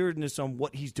his sureness on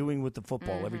what he's doing with the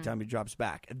football every time he drops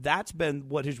back. That's been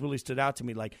what has really stood out to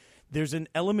me. Like, there's an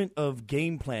element of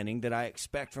game planning that I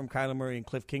expect from Kyler Murray and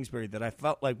Cliff Kingsbury that I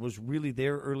felt like was really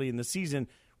there early in the season,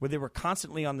 where they were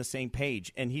constantly on the same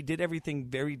page, and he did everything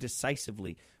very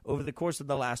decisively. Over the course of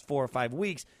the last 4 or 5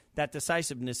 weeks, that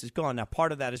decisiveness is gone. Now,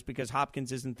 part of that is because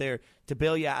Hopkins isn't there to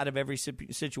bail you out of every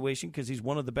situation because he's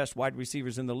one of the best wide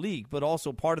receivers in the league, but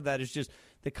also part of that is just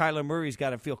that Kyler Murray's got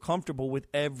to feel comfortable with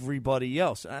everybody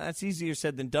else. That's easier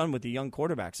said than done with a young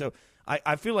quarterback. So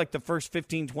I feel like the first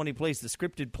 15, 20 plays, the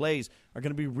scripted plays, are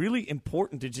going to be really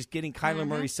important to just getting Kyler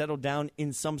Murray settled down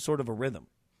in some sort of a rhythm.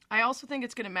 I also think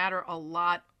it's going to matter a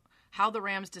lot how the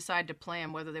Rams decide to play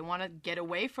him, whether they want to get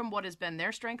away from what has been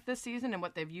their strength this season and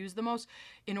what they've used the most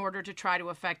in order to try to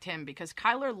affect him. Because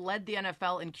Kyler led the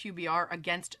NFL in QBR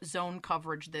against zone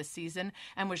coverage this season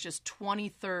and was just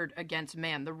 23rd against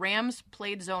man. The Rams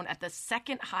played zone at the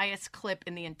second highest clip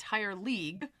in the entire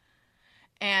league,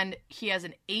 and he has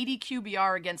an 80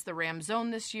 QBR against the Rams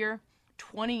zone this year,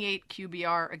 28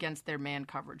 QBR against their man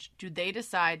coverage. Do they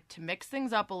decide to mix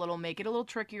things up a little, make it a little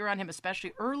trickier on him,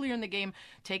 especially earlier in the game,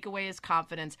 take away his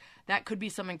confidence? That could be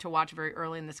something to watch very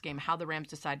early in this game, how the Rams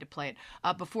decide to play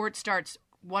it. Before it starts,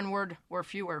 one word or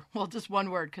fewer. Well, just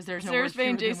one word, because there's no Sarah word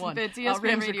Spain, fewer than Jason one. Fitz, ESPN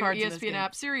Rams Radio, cards in this ESPN game.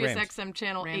 app, Sirius Rams. XM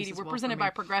Channel Rams 80. as We're well presented for by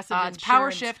me. Progressive It's Power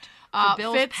Insurance. Shift.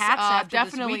 Bills, Fitz, Pats after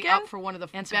definitely this weekend, up for one of the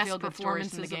and best some feel-good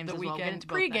performances stories of from the the weekend. weekend. Into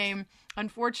both Pre-game,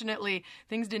 unfortunately,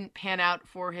 things didn't pan out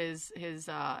for his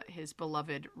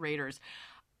beloved Raiders.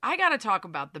 I got to talk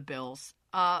about the Bills.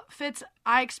 Fitz,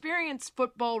 I experience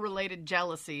football-related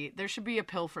jealousy. There should be a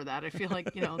pill for that. I feel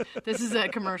like, this is a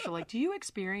commercial. Like, do you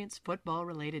experience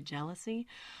football-related jealousy?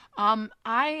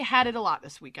 I had it a lot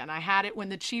this weekend. I had it when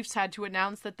the Chiefs had to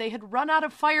announce that they had run out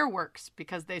of fireworks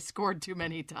because they scored too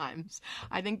many times.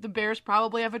 I think the Bears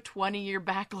probably have a 20-year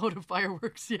backload of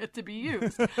fireworks yet to be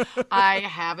used. I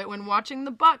have it when watching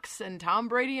the Bucs and Tom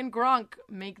Brady and Gronk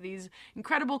make these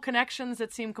incredible connections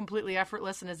that seem completely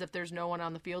effortless and as if there's no one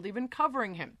on the field even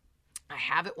covering him. I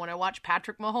have it when I watch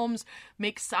Patrick Mahomes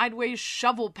make sideways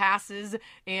shovel passes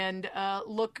and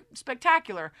look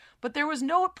spectacular. But there was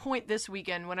no point this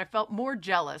weekend when I felt more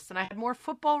jealous and I had more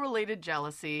football-related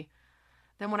jealousy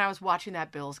than when I was watching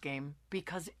that Bills game,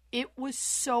 because it was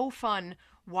so fun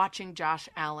watching Josh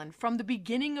Allen from the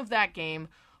beginning of that game,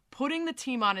 putting the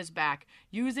team on his back,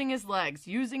 using his legs,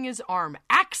 using his arm,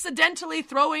 accidentally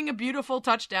throwing a beautiful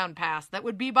touchdown pass that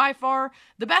would be by far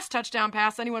the best touchdown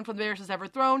pass anyone from the Bears has ever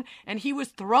thrown, and he was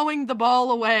throwing the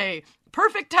ball away.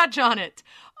 Perfect touch on it.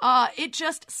 It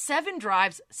just 7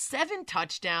 drives, 7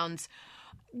 touchdowns.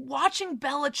 Watching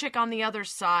Belichick on the other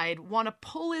side want to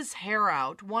pull his hair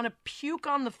out, want to puke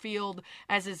on the field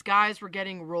as his guys were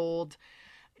getting rolled.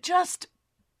 Just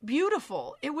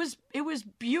beautiful. It was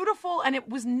beautiful, and it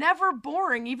was never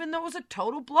boring, even though it was a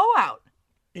total blowout.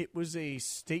 It was a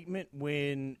statement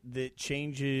win that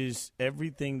changes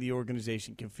everything the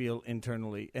organization can feel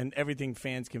internally and everything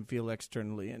fans can feel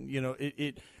externally. And,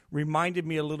 it reminded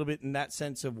me a little bit in that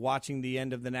sense of watching the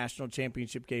end of the national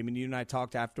championship game. And you and I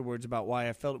talked afterwards about why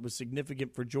I felt it was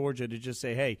significant for Georgia to just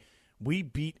say, hey, we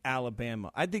beat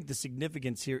Alabama. I think the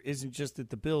significance here isn't just that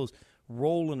the Bills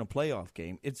roll in a playoff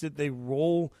game. It's that they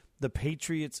roll the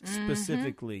Patriots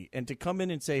specifically. And to come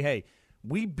in and say, hey,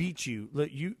 we beat you.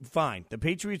 Fine. The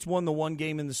Patriots won the one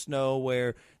game in the snow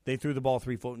where they threw the ball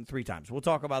 3 times. We'll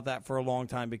talk about that for a long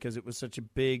time because it was such a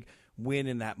big win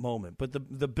in that moment. But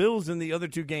the Bills in the other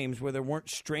 2 games where there weren't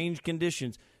strange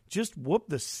conditions just whooped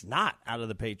the snot out of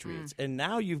the Patriots. And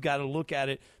now you've got to look at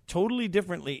it totally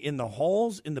differently in the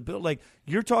halls, in the build. Like,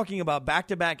 you're talking about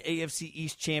back-to-back AFC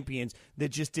East champions that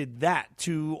just did that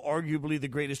to arguably the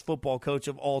greatest football coach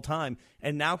of all time,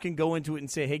 and now can go into it and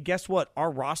say, hey, guess what?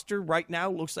 Our roster right now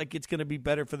looks like it's going to be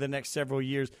better for the next several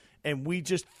years, and we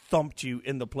just thumped you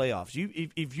in the playoffs.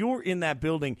 If you're in that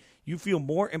building, you feel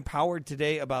more empowered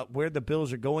today about where the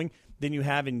Bills are going than you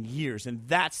have in years, and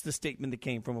that's the statement that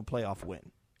came from a playoff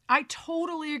win. I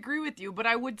totally agree with you, but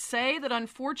I would say that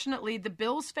unfortunately the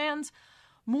Bills fans,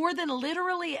 more than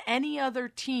literally any other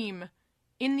team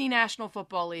in the National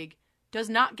Football League, does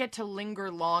not get to linger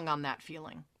long on that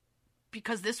feeling.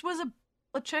 Because this was a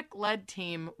Belichick-led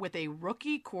team with a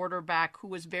rookie quarterback who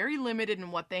was very limited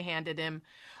in what they handed him,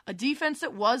 a defense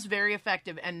that was very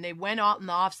effective, and they went out in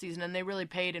the offseason and they really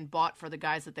paid and bought for the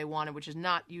guys that they wanted, which is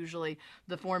not usually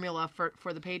the formula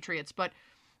for the Patriots. But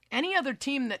any other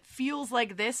team that feels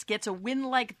like this, gets a win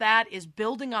like that, is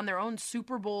building on their own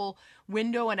Super Bowl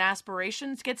window and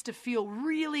aspirations, gets to feel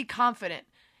really confident.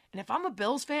 And if I'm a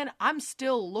Bills fan, I'm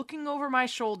still looking over my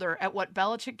shoulder at what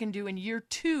Belichick can do in year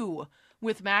 2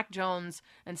 with Mac Jones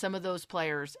and some of those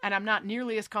players, and I'm not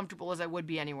nearly as comfortable as I would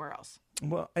be anywhere else.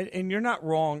 Well, and you're not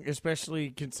wrong, especially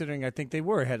considering I think they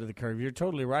were ahead of the curve. You're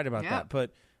totally right about that.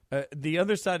 But the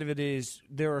other side of it is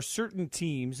there are certain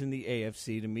teams in the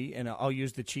AFC to me, and I'll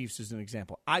use the Chiefs as an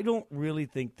example. I don't really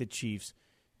think the Chiefs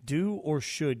do or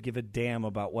should give a damn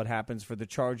about what happens for the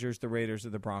Chargers, the Raiders, or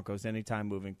the Broncos anytime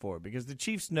moving forward, because the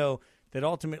Chiefs know that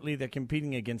ultimately they're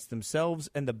competing against themselves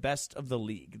and the best of the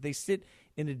league. They sit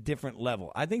in a different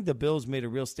level. I think the Bills made a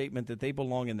real statement that they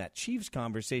belong in that Chiefs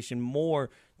conversation more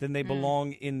than they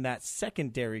belong in that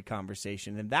secondary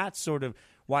conversation, and that's sort of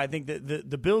why I think that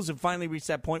the Bills have finally reached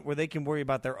that point where they can worry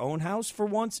about their own house for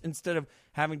once instead of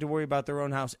having to worry about their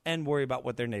own house and worry about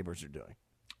what their neighbors are doing.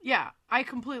 Yeah, I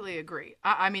completely agree.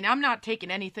 I mean, I'm not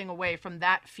taking anything away from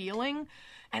that feeling.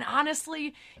 And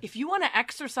honestly, if you want to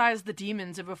exercise the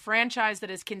demons of a franchise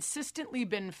that has consistently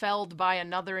been felled by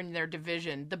another in their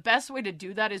division, the best way to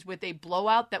do that is with a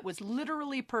blowout that was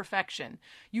literally perfection.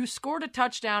 You scored a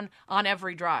touchdown on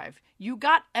every drive. You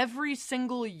got every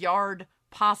single yard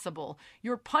possible.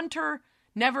 Your punter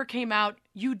never came out,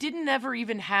 you didn't ever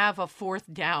even have a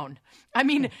fourth down. I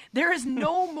mean, there is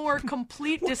no more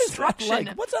complete destruction.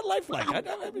 What's that life like?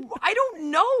 I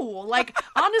don't know. Like,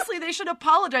 honestly, they should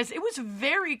apologize. It was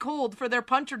very cold for their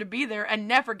punter to be there and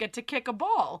never get to kick a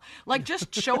ball. Like,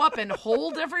 just show up and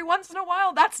hold every once in a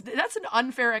while. That's an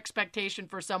unfair expectation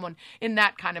for someone in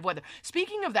that kind of weather.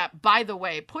 Speaking of that, by the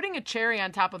way, putting a cherry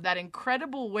on top of that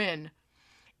incredible win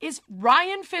is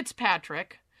Ryan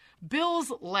Fitzpatrick,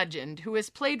 Bills legend, who has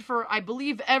played for, I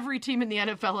believe, every team in the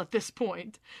NFL at this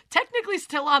point, technically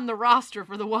still on the roster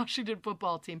for the Washington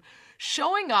football team,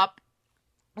 showing up,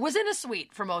 was in a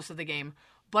suite for most of the game,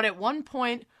 but at one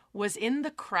point was in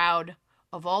the crowd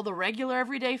of all the regular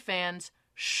everyday fans,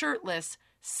 shirtless,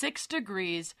 6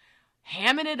 degrees,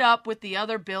 hamming it up with the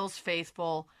other Bills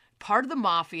faithful, part of the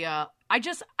mafia.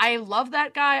 I love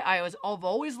that guy. I've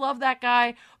always loved that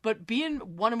guy, but being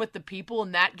one with the people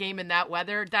in that game in that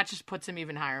weather, that just puts him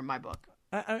even higher in my book.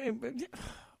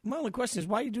 My only question is,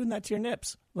 why are you doing that to your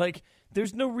nips? Like,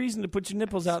 there's no reason to put your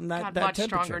nipples out in that Got that much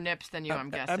temperature. stronger nips than you, I'm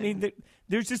guessing. I mean,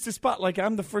 there's just a spot. Like,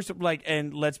 I'm the first,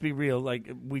 and let's be real.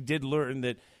 Like, we did learn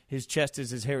that his chest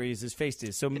is as hairy as his face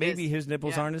is, so maybe his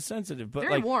nipples aren't as sensitive. But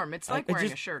very warm. It's like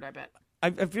wearing a shirt, I bet. I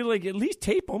feel like at least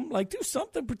tape them. Like, do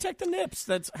something. Protect the nips.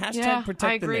 That's hashtag protect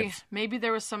I agree. the nips. Maybe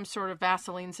there was some sort of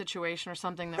Vaseline situation or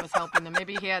something that was helping them.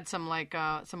 Maybe he had some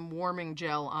warming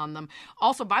gel on them.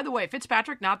 Also, by the way,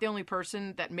 Fitzpatrick, not the only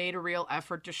person that made a real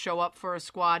effort to show up for a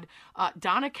squad.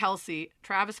 Donna Kelce,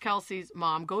 Travis Kelce's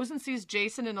mom, goes and sees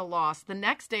Jason in a loss. The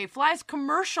next day, flies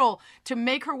commercial to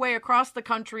make her way across the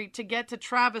country to get to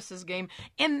Travis's game,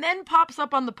 and then pops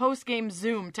up on the post-game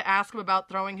Zoom to ask him about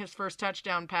throwing his first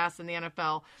touchdown pass in the NFL.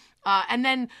 And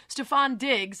then Stephon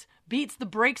Diggs beats the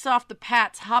brakes off the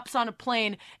Pats, hops on a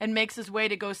plane, and makes his way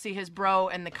to go see his bro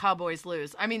and the Cowboys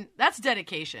lose. I mean, that's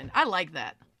dedication. I like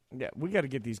that. Yeah, we got to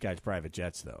get these guys private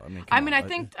jets, though.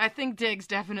 I think Diggs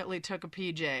definitely took a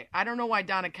PJ. I don't know why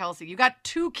Donna Kelce. You got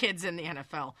 2 kids in the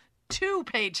NFL. 2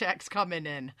 paychecks coming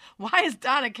in. Why is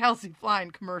Donna Kelce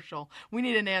flying commercial? We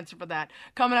need an answer for that.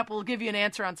 Coming up, we'll give you an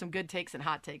answer on some good takes and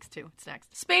hot takes, too. It's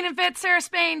next. Spain and Fitz, Sarah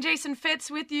Spain, Jason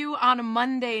Fitz with you on a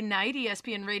Monday night.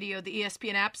 ESPN Radio, the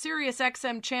ESPN app, Sirius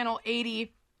XM Channel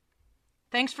 80.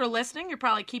 Thanks for listening. You're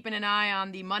probably keeping an eye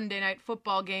on the Monday night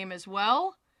football game as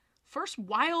well. First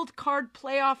wild card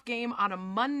playoff game on a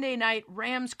Monday night.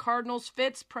 Rams-Cardinals.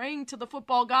 Fitz praying to the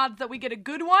football gods that we get a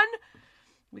good one.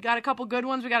 We got a couple good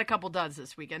ones. We got a couple duds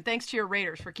this weekend. Thanks to your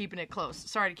Raiders for keeping it close.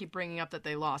 Sorry to keep bringing up that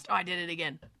they lost. Oh, I did it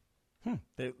again.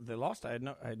 They lost. I had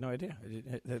no idea.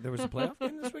 There was a playoff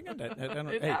game this weekend.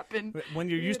 It happened. When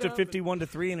you're used to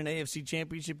 51-3 in an AFC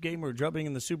Championship game or drubbing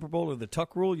in the Super Bowl or the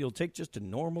Tuck Rule, you'll take just a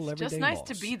normal everyday Just nice loss.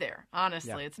 to be there.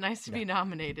 Honestly, it's nice to be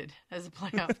nominated as a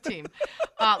playoff team.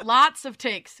 Lots of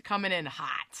takes coming in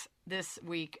hot this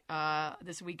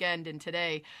weekend and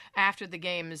today after the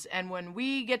games. And when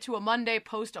we get to a Monday,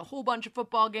 post a whole bunch of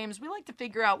football games, we like to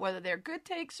figure out whether they're good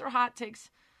takes or hot takes.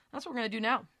 That's what we're going to do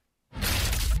now.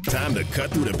 Time to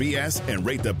cut through the BS and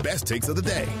rate the best takes of the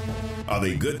day. Are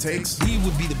they good takes? He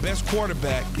would be the best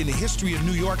quarterback in the history of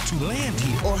New York to land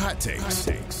here. Or hot takes?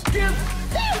 Give him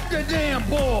the damn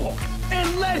ball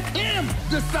and let him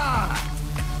decide.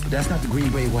 But that's not the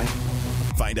Green Bay way.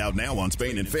 Find out now on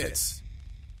Spain and Fitz.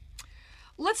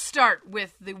 Let's start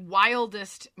with the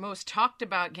wildest, most talked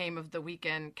about game of the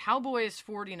weekend,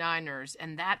 Cowboys-49ers,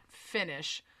 and that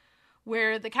finish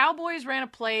where the Cowboys ran a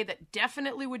play that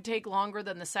definitely would take longer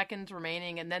than the seconds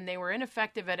remaining, and then they were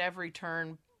ineffective at every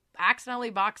turn, accidentally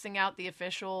boxing out the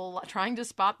official, trying to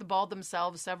spot the ball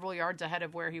themselves several yards ahead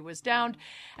of where he was downed.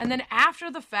 And then after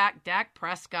the fact, Dak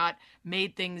Prescott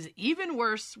made things even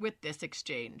worse with this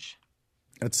exchange.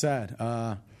 That's sad.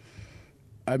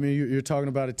 I mean, you're talking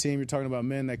about a team, you're talking about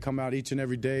men that come out each and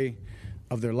every day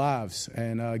of their lives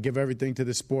and give everything to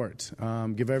this sport,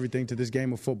 give everything to this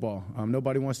game of football.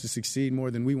 Nobody wants to succeed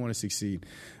more than we want to succeed.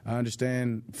 I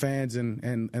understand fans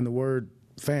and the word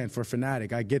fan for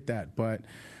fanatic. I get that. But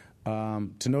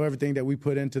to know everything that we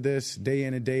put into this day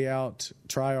in and day out,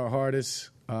 try our hardest,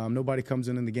 nobody comes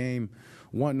in the game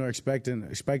wanting or expecting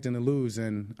to lose.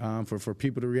 And for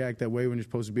people to react that way when you're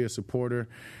supposed to be a supporter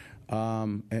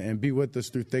and be with us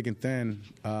through thick and thin,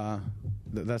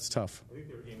 that's tough. I think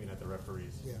they were aiming at the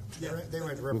referees. Yeah, they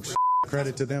went to referees.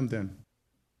 Credit to them then.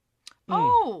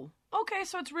 Oh, okay,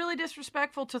 so it's really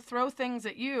disrespectful to throw things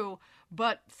at you,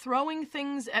 but throwing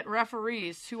things at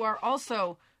referees who are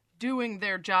also doing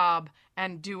their job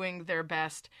and doing their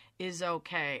best is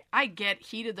okay. I get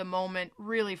heat of the moment,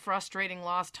 really frustrating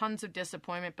loss, tons of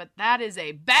disappointment, but that is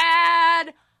a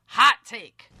bad hot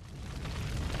take.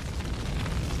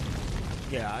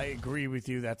 Yeah, I agree with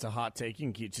you. That's a hot take.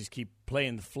 You can just keep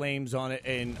playing the flames on it,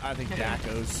 and I think Dak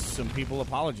owes some people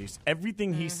apologies.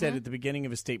 Everything he said at the beginning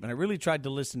of his statement, I really tried to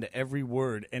listen to every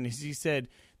word, and as he said,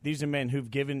 these are men who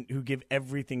give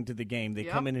everything to the game. They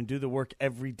come in and do the work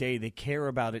every day. They care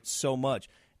about it so much.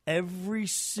 Every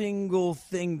single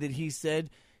thing that he said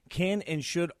can and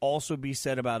should also be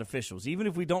said about officials. Even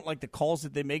if we don't like the calls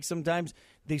that they make sometimes,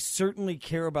 they certainly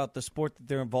care about the sport that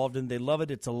they're involved in. They love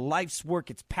it. It's a life's work.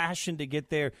 It's passion to get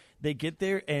there. They get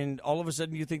there, and all of a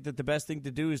sudden you think that the best thing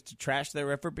to do is to trash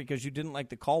their effort because you didn't like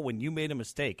the call when you made a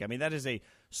mistake. I mean, that is a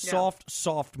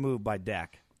soft move by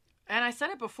Dak. And I said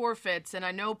it before, Fitz, and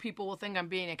I know people will think I'm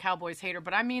being a Cowboys hater,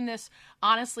 but I mean this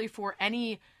honestly for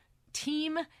any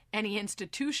team, any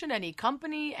institution, any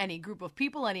company, any group of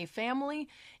people, any family.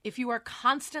 If you are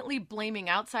constantly blaming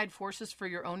outside forces for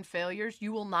your own failures,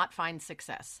 you will not find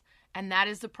success. And that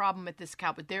is the problem at this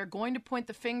Cowboys. They're going to point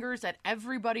the fingers at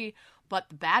everybody but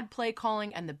the bad play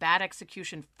calling and the bad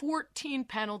execution. 14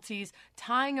 penalties,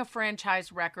 tying a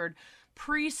franchise record,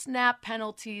 pre-snap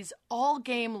penalties all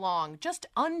game long, just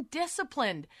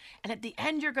undisciplined. And at the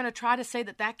end, you're going to try to say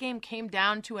that game came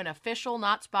down to an official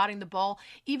not spotting the ball,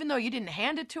 even though you didn't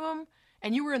hand it to him,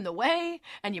 and you were in the way,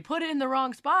 and you put it in the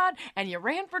wrong spot, and you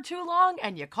ran for too long,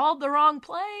 and you called the wrong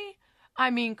play. I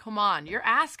mean, come on. You're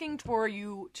asking for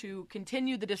you to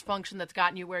continue the dysfunction that's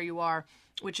gotten you where you are,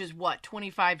 which is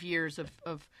 25 years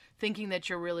of thinking that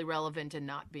you're really relevant and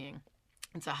not being.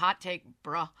 It's a hot take,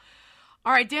 bruh.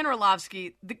 All right, Dan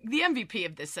Orlovsky, the MVP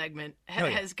of this segment,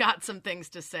 has got some things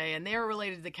to say, and they are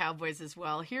related to the Cowboys as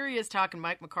well. Here he is talking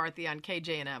Mike McCarthy on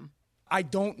KJM. I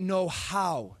don't know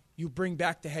how you bring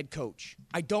back the head coach.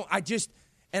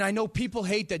 And I know people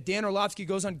hate that Dan Orlovsky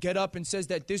goes on Get Up and says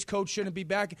that this coach shouldn't be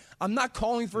back. I'm not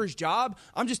calling for his job.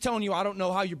 I'm just telling you I don't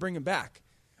know how you bring him back.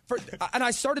 And I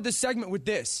started this segment with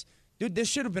this. Dude, this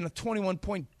should have been a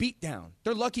 21-point beatdown.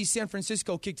 They're lucky San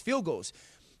Francisco kicked field goals.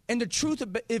 And the truth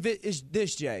of it is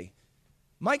this, Jay.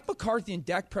 Mike McCarthy and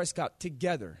Dak Prescott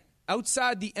together,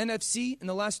 outside the NFC in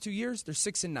the last 2 years, they're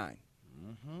 6-9.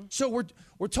 Mm-hmm. So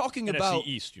we're talking about NFC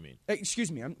East, you mean?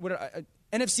 Excuse me.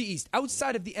 NFC East.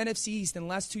 Outside of the NFC East in the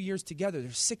last 2 years together, they're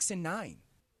 6-9.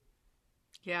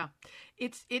 Yeah,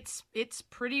 it's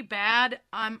pretty bad.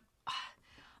 I'm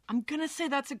gonna say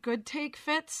that's a good take,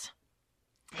 Fitz.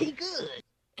 Pretty good.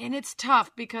 And it's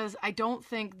tough because I don't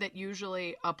think that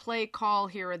usually a play call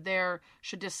here or there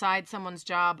should decide someone's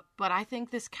job. But I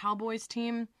think this Cowboys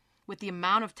team, with the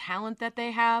amount of talent that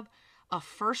they have, a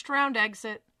first-round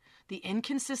exit, the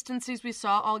inconsistencies we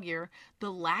saw all year,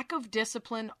 the lack of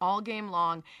discipline all game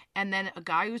long, and then a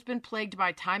guy who's been plagued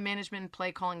by time management and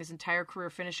play calling his entire career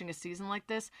finishing a season like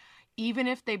this, even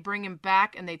if they bring him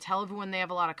back and they tell everyone they have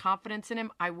a lot of confidence in him,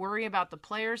 I worry about the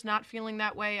players not feeling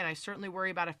that way, and I certainly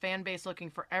worry about a fan base looking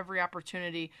for every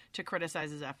opportunity to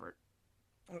criticize his effort.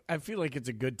 I feel like it's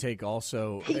a good take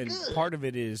also, and part of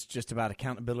it is just about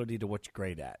accountability to what you're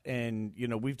great at. And,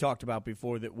 we've talked about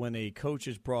before that when a coach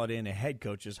is brought in, a head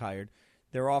coach is hired,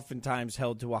 they're oftentimes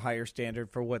held to a higher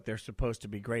standard for what they're supposed to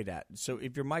be great at. So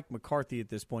if you're Mike McCarthy at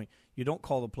this point, you don't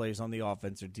call the plays on the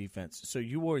offense or defense. So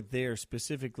you are there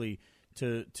specifically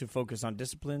to focus on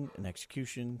discipline and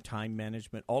execution, time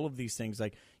management, all of these things.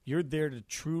 Like, you're there to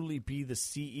truly be the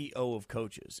CEO of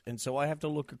coaches. And so I have to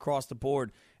look across the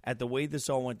board at the way this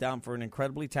all went down for an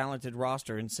incredibly talented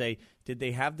roster and say, did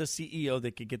they have the CEO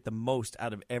that could get the most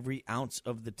out of every ounce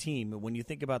of the team? And when you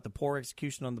think about the poor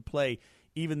execution on the play,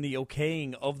 even the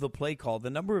okaying of the play call, the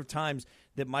number of times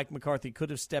that Mike McCarthy could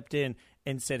have stepped in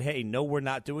and said, hey, no, we're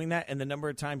not doing that, and the number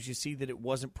of times you see that it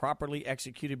wasn't properly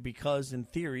executed because, in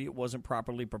theory, it wasn't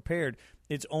properly prepared,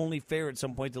 it's only fair at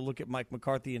some point to look at Mike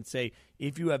McCarthy and say,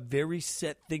 if you have very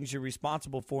set things you're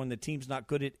responsible for and the team's not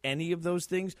good at any of those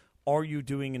things, are you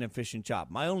doing an efficient job?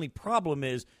 My only problem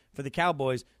is, for the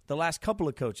Cowboys, the last couple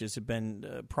of coaches have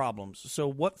been problems. So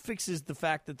what fixes the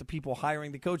fact that the people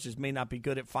hiring the coaches may not be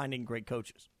good at finding great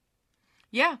coaches?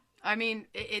 Yeah, I mean,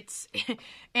 it's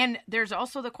 – and there's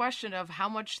also the question of how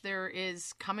much there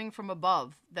is coming from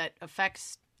above that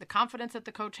affects the confidence that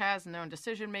the coach has in their own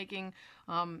decision-making,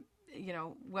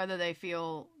 whether they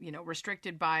feel,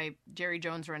 restricted by Jerry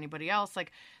Jones or anybody else.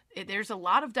 There's a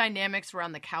lot of dynamics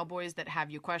around the Cowboys that have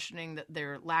you questioning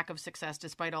their lack of success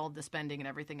despite all of the spending and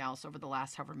everything else over the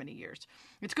last however many years.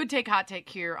 It's good take, hot take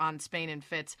here on Spain and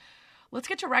Fitz. Let's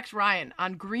get to Rex Ryan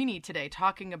on Greeny today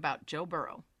talking about Joe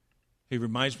Burrow. He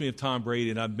reminds me of Tom Brady,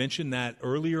 and I mentioned that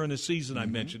earlier in the season. I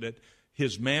mentioned it,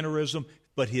 his mannerism,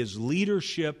 but his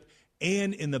leadership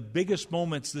And in the biggest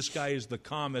moments, this guy is the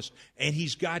calmest, and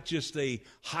he's got just a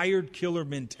hired killer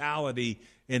mentality,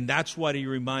 and that's what he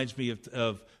reminds me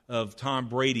of Tom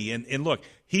Brady. And look,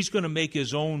 he's going to make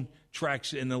his own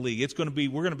tracks in the league. We're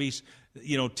going to be,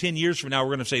 10 years from now,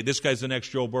 we're going to say this guy's the next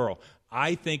Joe Burrow.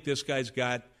 I think this guy's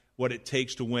got what it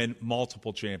takes to win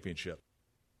multiple championships.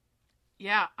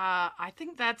 Yeah, I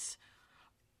think that's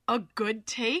a good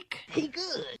take. He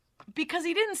good. Because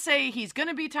he didn't say he's going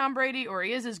to be Tom Brady or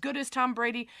he is as good as Tom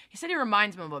Brady. He said he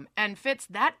reminds him of him. And Fitz,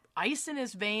 that ice in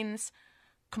his veins,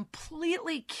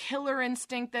 completely killer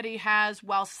instinct that he has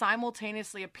while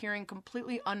simultaneously appearing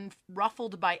completely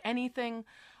unruffled by anything,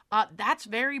 that's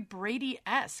very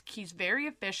Brady-esque. He's very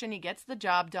efficient. He gets the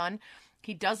job done.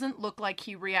 He doesn't look like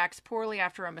he reacts poorly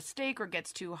after a mistake or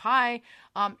gets too high.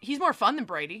 He's more fun than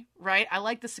Brady, right? I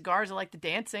like the cigars. I like the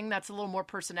dancing. That's a little more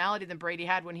personality than Brady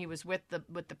had when he was with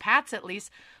the Pats, at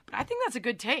least. But I think that's a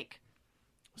good take.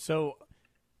 So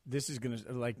this is going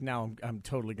to, now I'm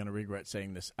totally going to regret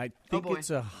saying this. I think it's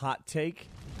a hot take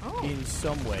in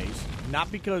some ways.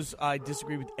 Not because I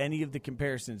disagree with any of the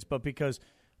comparisons, but because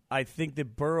I think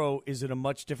that Burrow is at a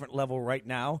much different level right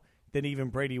now than even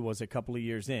Brady was a couple of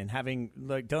years in. Having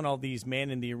done all these Man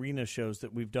in the Arena shows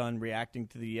that we've done, reacting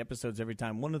to the episodes every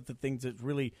time, one of the things that's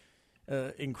really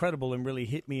incredible and really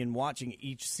hit me in watching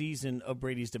each season of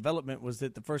Brady's development was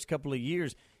that the first couple of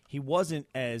years, he wasn't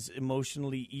as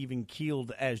emotionally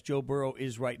even-keeled as Joe Burrow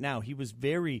is right now. He was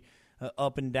very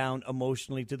up and down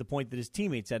emotionally to the point that his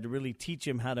teammates had to really teach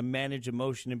him how to manage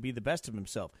emotion and be the best of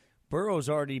himself. Burrow's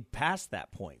already past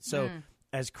that point. So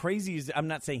as crazy as – I'm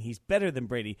not saying he's better than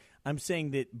Brady. I'm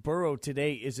saying that Burrow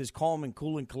today is as calm and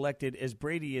cool and collected as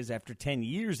Brady is after 10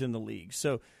 years in the league.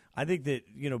 So I think that,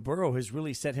 Burrow has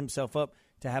really set himself up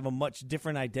to have a much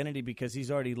different identity because he's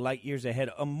already light years ahead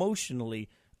emotionally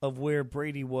of where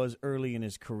Brady was early in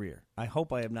his career. I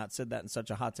hope I have not said that in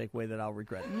such a hot take way that I'll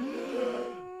regret it.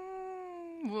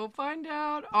 We'll find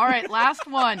out. All right, last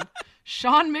one.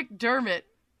 Sean McDermott,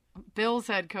 Bills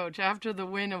head coach, after the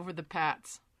win over the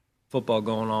Pats. Football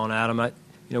going on, Adam.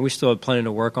 We still have plenty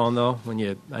to work on, though.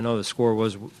 I know the score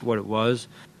was what it was,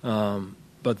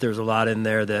 but there's a lot in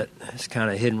there that is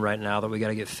kind of hidden right now that we got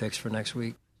to get fixed for next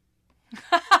week.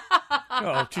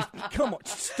 Come on,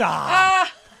 stop.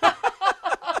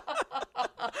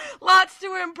 Lots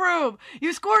to improve.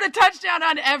 You scored a touchdown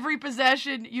on every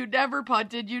possession. You never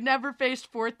punted. You never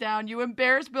faced fourth down. You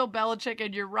embarrassed Bill Belichick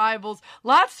and your rivals.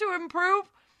 Lots to improve.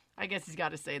 I guess he's got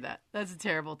to say that. That's a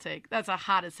terrible take. That's a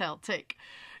hot as hell take.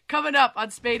 Coming up on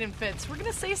Spain and Fitz, we're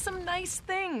going to say some nice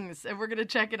things, and we're going to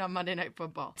check in on Monday Night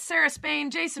Football. Sarah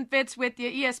Spain, Jason Fitz with you,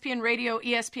 ESPN Radio,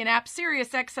 ESPN app, Sirius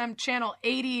XM Channel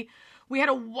 80. We had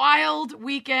a wild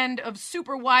weekend of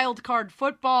super wild card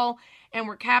football, and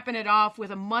we're capping it off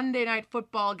with a Monday Night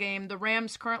Football game. The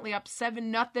Rams currently up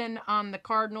 7-0 on the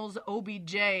Cardinals.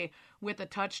 OBJ with a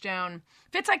touchdown.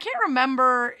 Fitz, I can't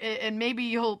remember, and maybe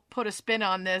you'll put a spin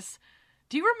on this.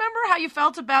 Do you remember how you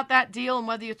felt about that deal and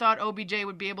whether you thought OBJ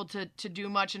would be able to do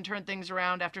much and turn things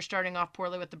around after starting off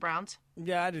poorly with the Browns?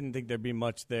 Yeah, I didn't think there'd be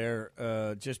much there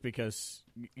just because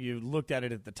you looked at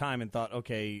it at the time and thought,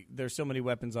 okay, there's so many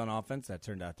weapons on offense. That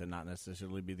turned out to not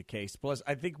necessarily be the case. Plus,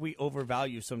 I think we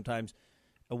overvalue sometimes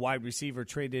a wide receiver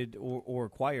traded or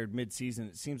acquired midseason.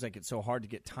 It seems like it's so hard to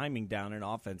get timing down in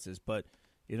offenses. But,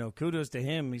 kudos to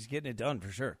him. He's getting it done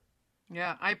for sure.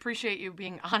 Yeah, I appreciate you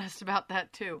being honest about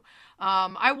that, too.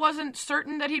 I wasn't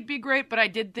certain that he'd be great, but I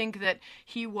did think that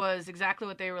he was exactly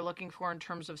what they were looking for in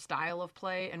terms of style of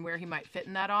play and where he might fit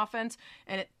in that offense.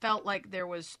 And it felt like there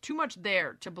was too much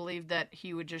there to believe that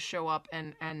he would just show up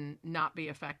and not be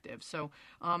effective. So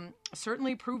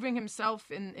certainly proving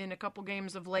himself in a couple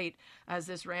games of late as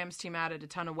this Rams team added a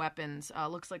ton of weapons.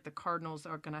 Looks like the Cardinals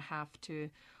are going to have to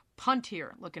punt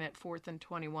here, looking at 4th and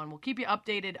 21. We'll keep you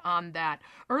updated on that.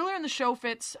 Earlier in the show,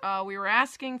 Fitz, we were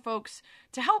asking folks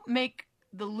to help make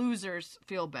the losers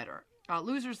feel better.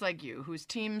 Losers like you, whose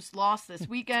teams lost this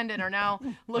weekend and are now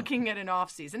looking at an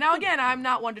offseason. Now, again, I'm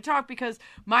not one to talk because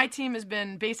my team has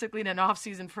been basically in an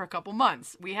offseason for a couple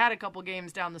months. We had a couple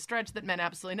games down the stretch that meant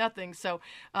absolutely nothing. So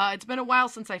it's been a while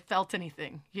since I felt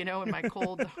anything, in my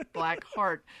cold black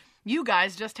heart. You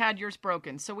guys just had yours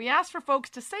broken. So we asked for folks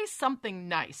to say something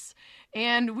nice.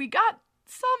 And we got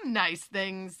some nice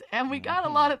things. And we got a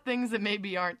lot of things that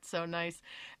maybe aren't so nice.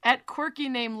 At Quirky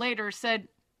Name Later said,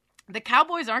 the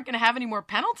Cowboys aren't going to have any more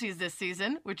penalties this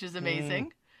season, which is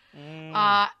amazing.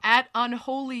 At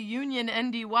Unholy Union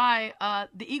NDY,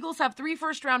 the Eagles have 3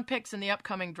 first-round picks in the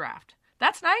upcoming draft.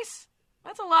 That's nice.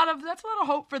 That's a lot of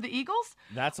hope for the Eagles.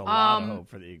 That's a lot of hope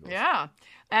for the Eagles. Yeah.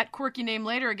 At Quirky Name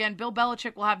Later, again, Bill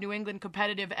Belichick will have New England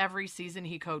competitive every season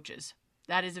he coaches.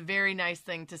 That is a very nice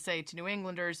thing to say to New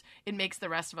Englanders. It makes the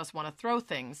rest of us want to throw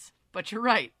things. But you're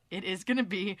right. It is going to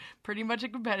be pretty much a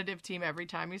competitive team every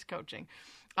time he's coaching.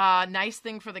 Nice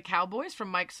thing for the Cowboys from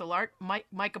Mike Solart.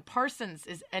 Micah Parsons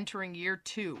is entering year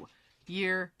two.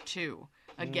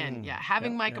 Again,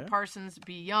 having Micah Parsons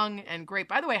be young and great.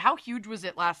 By the way, how huge was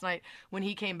it last night when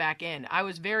he came back in? I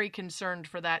was very concerned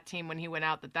for that team when he went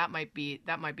out that might be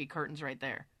curtains right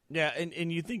there. Yeah,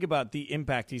 and you think about the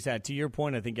impact he's had. To your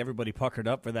point, I think everybody puckered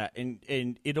up for that.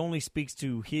 And it only speaks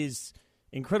to his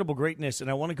incredible greatness.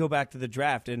 And I want to go back to the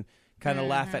draft and kind of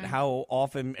laugh at how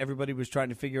often everybody was trying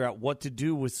to figure out what to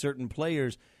do with certain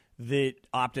players that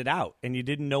opted out, and you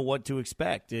didn't know what to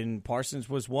expect. And Parsons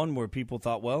was one where people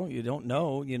thought, well, you don't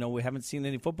know. You know, we haven't seen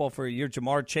any football for a year.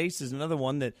 Jamar Chase is another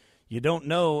one that you don't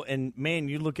know. And, man,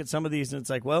 you look at some of these, and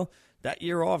it's like, well, that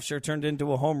year off sure turned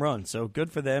into a home run. So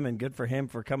good for them and good for him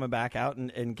for coming back out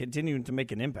and continuing to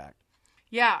make an impact.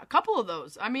 Yeah, a couple of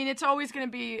those. I mean, it's always going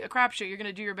to be a crapshoot. You're going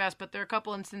to do your best, but there are a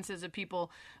couple instances of people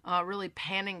really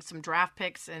panning some draft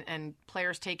picks and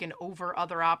players taking over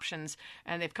other options,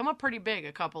 and they've come up pretty big,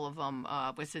 a couple of them,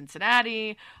 with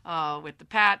Cincinnati, with the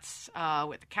Pats,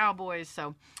 with the Cowboys.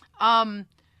 So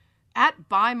at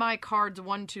Buy My Cards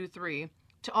 123,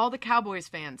 to all the Cowboys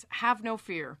fans, have no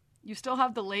fear. You still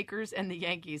have the Lakers and the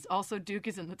Yankees. Also, Duke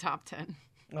is in the top 10.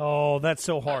 Oh, that's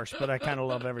so harsh, but I kind of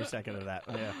love every second of that.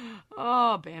 Yeah.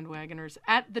 Oh, bandwagoners.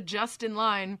 At the Just in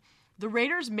Line, the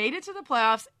Raiders made it to the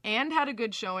playoffs and had a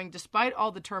good showing. Despite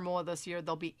all the turmoil this year,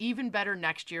 they'll be even better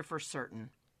next year for certain.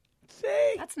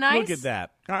 See? That's nice. Look at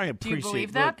that. I appreciate Do you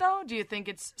believe that, though? Do you think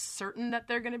it's certain that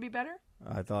they're going to be better?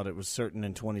 I thought it was certain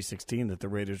in 2016 that the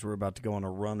Raiders were about to go on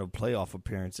a run of playoff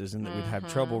appearances and that we'd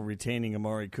have trouble retaining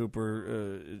Amari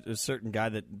Cooper, a certain guy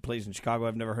that plays in Chicago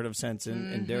I've never heard of since,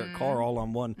 and Derek Carr all at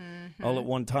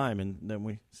one time. And then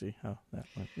we see how that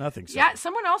went. Nothing. Yeah,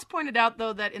 someone else pointed out,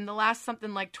 though, that in the last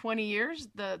something like 20 years,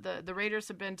 the Raiders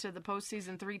have been to the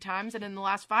postseason 3 times, and in the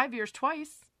last 5 years,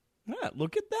 twice. Yeah,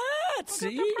 look at that. Look See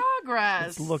at the progress.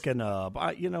 It's looking up.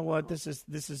 You know what? This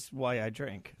is why I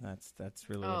drink. That's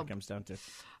really what it comes down to.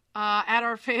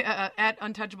 At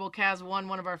Untouchable Kaz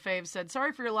one of our faves said,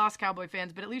 "Sorry for your loss, Cowboy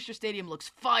fans, but at least your stadium looks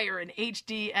fire in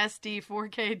HD, SD,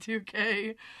 4K,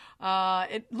 2K.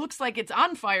 It looks like it's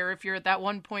on fire if you're at that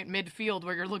one point midfield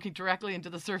where you're looking directly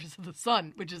into the surface of the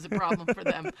sun, which is a problem for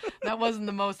them. That wasn't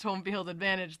the most home field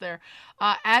advantage there."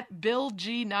 At Bill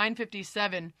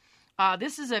G957.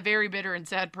 This is a very bitter and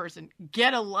sad person.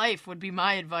 Get a life would be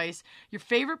my advice. Your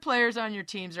favorite players on your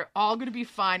teams are all going to be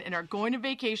fine and are going to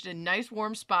vacation in nice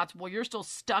warm spots while you're still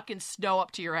stuck in snow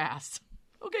up to your ass.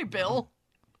 Okay, Bill.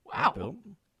 Wow.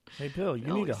 Hey, Bill,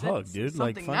 you need a hug, dude.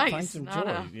 Like, find some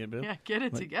joy. Bill. Yeah, get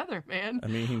it together, man. I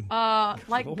mean,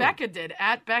 like Lord. Becca did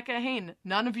at Becca Hain.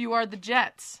 None of you are the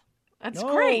Jets. That's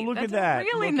great. Look That's at that. a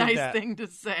really Look at nice that. thing to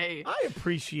say. I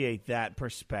appreciate that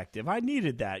perspective. I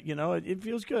needed that. You know, it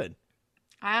feels good.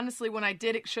 I honestly, when I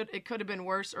did, it could have been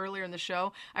worse earlier in the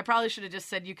show. I probably should have just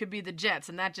said you could be the Jets,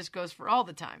 and that just goes for all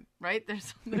the time, right?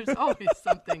 There's always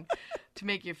something to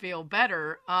make you feel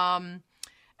better.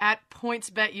 At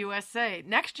PointsBet USA,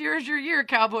 next year is your year,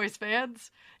 Cowboys fans.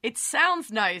 It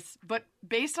sounds nice, but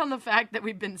based on the fact that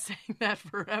we've been saying that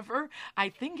forever, I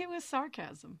think it was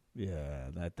sarcasm. Yeah,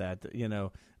 that you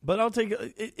know. But I'll take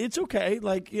it. It's okay.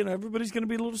 Like, you know, everybody's going to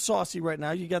be a little saucy right now.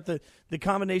 You got the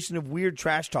combination of weird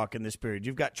trash talk in this period.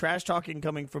 You've got trash talking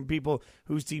coming from people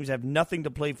whose teams have nothing to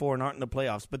play for and aren't in the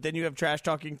playoffs. But then you have trash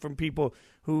talking from people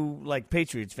who, like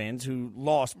Patriots fans, who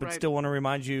lost but still want to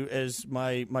remind you, as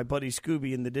my buddy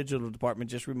Scooby in the digital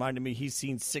department just reminded me, he's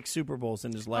seen 6 Super Bowls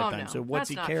in his lifetime. No, So what's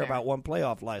he care about one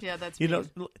playoff life? Yeah, that's you know,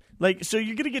 like, so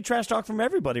you're going to get trash talk from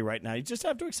everybody right now. You just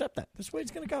have to accept that. That's the way it's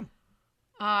going to come.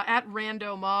 At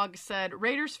Rando Mog said,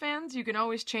 Raiders fans, you can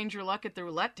always change your luck at the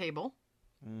roulette table.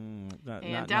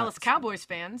 Dallas Cowboys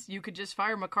fans, you could just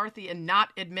fire McCarthy and not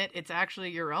admit it's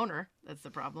actually your owner. That's the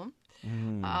problem.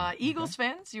 Eagles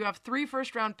fans, you have 3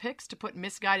 first-round picks to put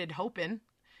misguided hope in.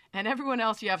 And everyone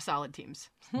else, you have solid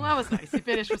teams. Well, that was nice. You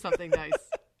finished with something nice.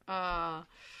 A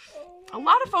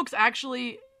lot of folks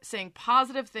actually saying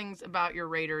positive things about your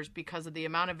Raiders because of the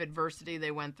amount of adversity they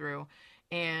went through.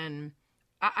 And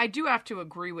I do have to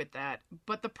agree with that.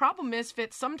 But the problem is,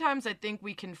 Fitz, sometimes I think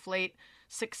we conflate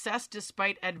success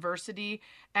despite adversity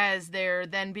as there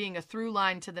then being a through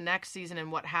line to the next season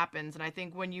and what happens. And I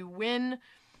think when you win,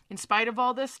 in spite of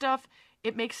all this stuff,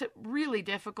 it makes it really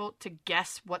difficult to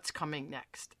guess what's coming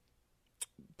next.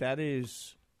 That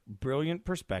is brilliant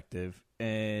perspective,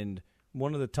 and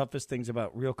one of the toughest things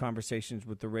about real conversations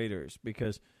with the Raiders,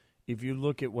 because if you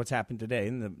look at what's happened today,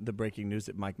 and the breaking news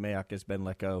that Mike Mayock has been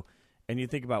let go, and you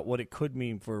think about what it could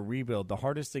mean for a rebuild, the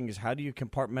hardest thing is how do you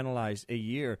compartmentalize a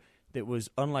year that was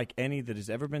unlike any that has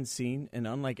ever been seen and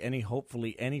unlike any,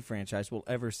 hopefully, any franchise will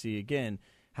ever see again.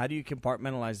 How do you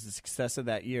compartmentalize the success of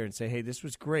that year and say, hey, this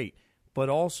was great, but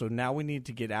also now we need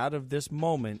to get out of this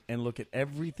moment and look at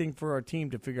everything for our team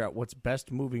to figure out what's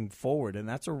best moving forward? And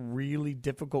that's a really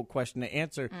difficult question to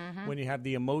answer when you have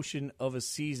the emotion of a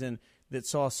season that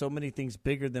saw so many things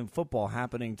bigger than football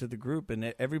happening to the group.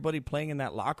 And everybody playing in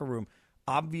that locker room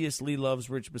obviously loves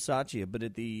Rich Bisaccia, but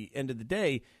at the end of the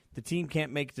day, the team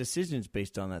can't make decisions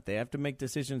based on that. They have to make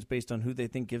decisions based on who they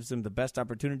think gives them the best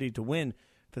opportunity to win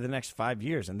for the next 5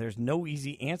 years. And there's no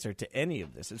easy answer to any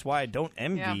of this. It's why I don't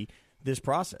envy this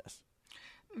process.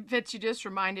 Fitz, you just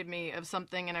reminded me of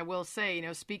something, and I will say,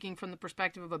 speaking from the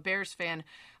perspective of a Bears fan,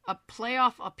 a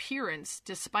playoff appearance,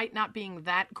 despite not being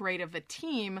that great of a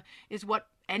team, is what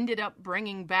ended up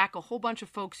bringing back a whole bunch of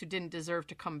folks who didn't deserve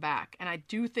to come back. And I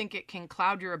do think it can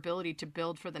cloud your ability to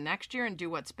build for the next year and do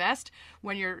what's best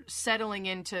when you're settling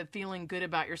into feeling good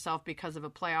about yourself because of a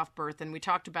playoff berth. And we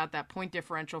talked about that point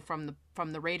differential from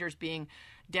the Raiders being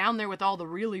down there with all the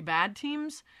really bad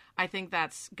teams. I think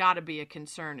that's got to be a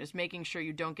concern, is making sure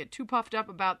you don't get too puffed up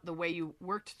about the way you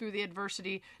worked through the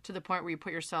adversity to the point where you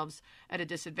put yourselves at a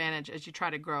disadvantage as you try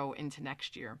to grow into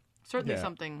next year. Certainly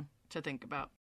something to think about.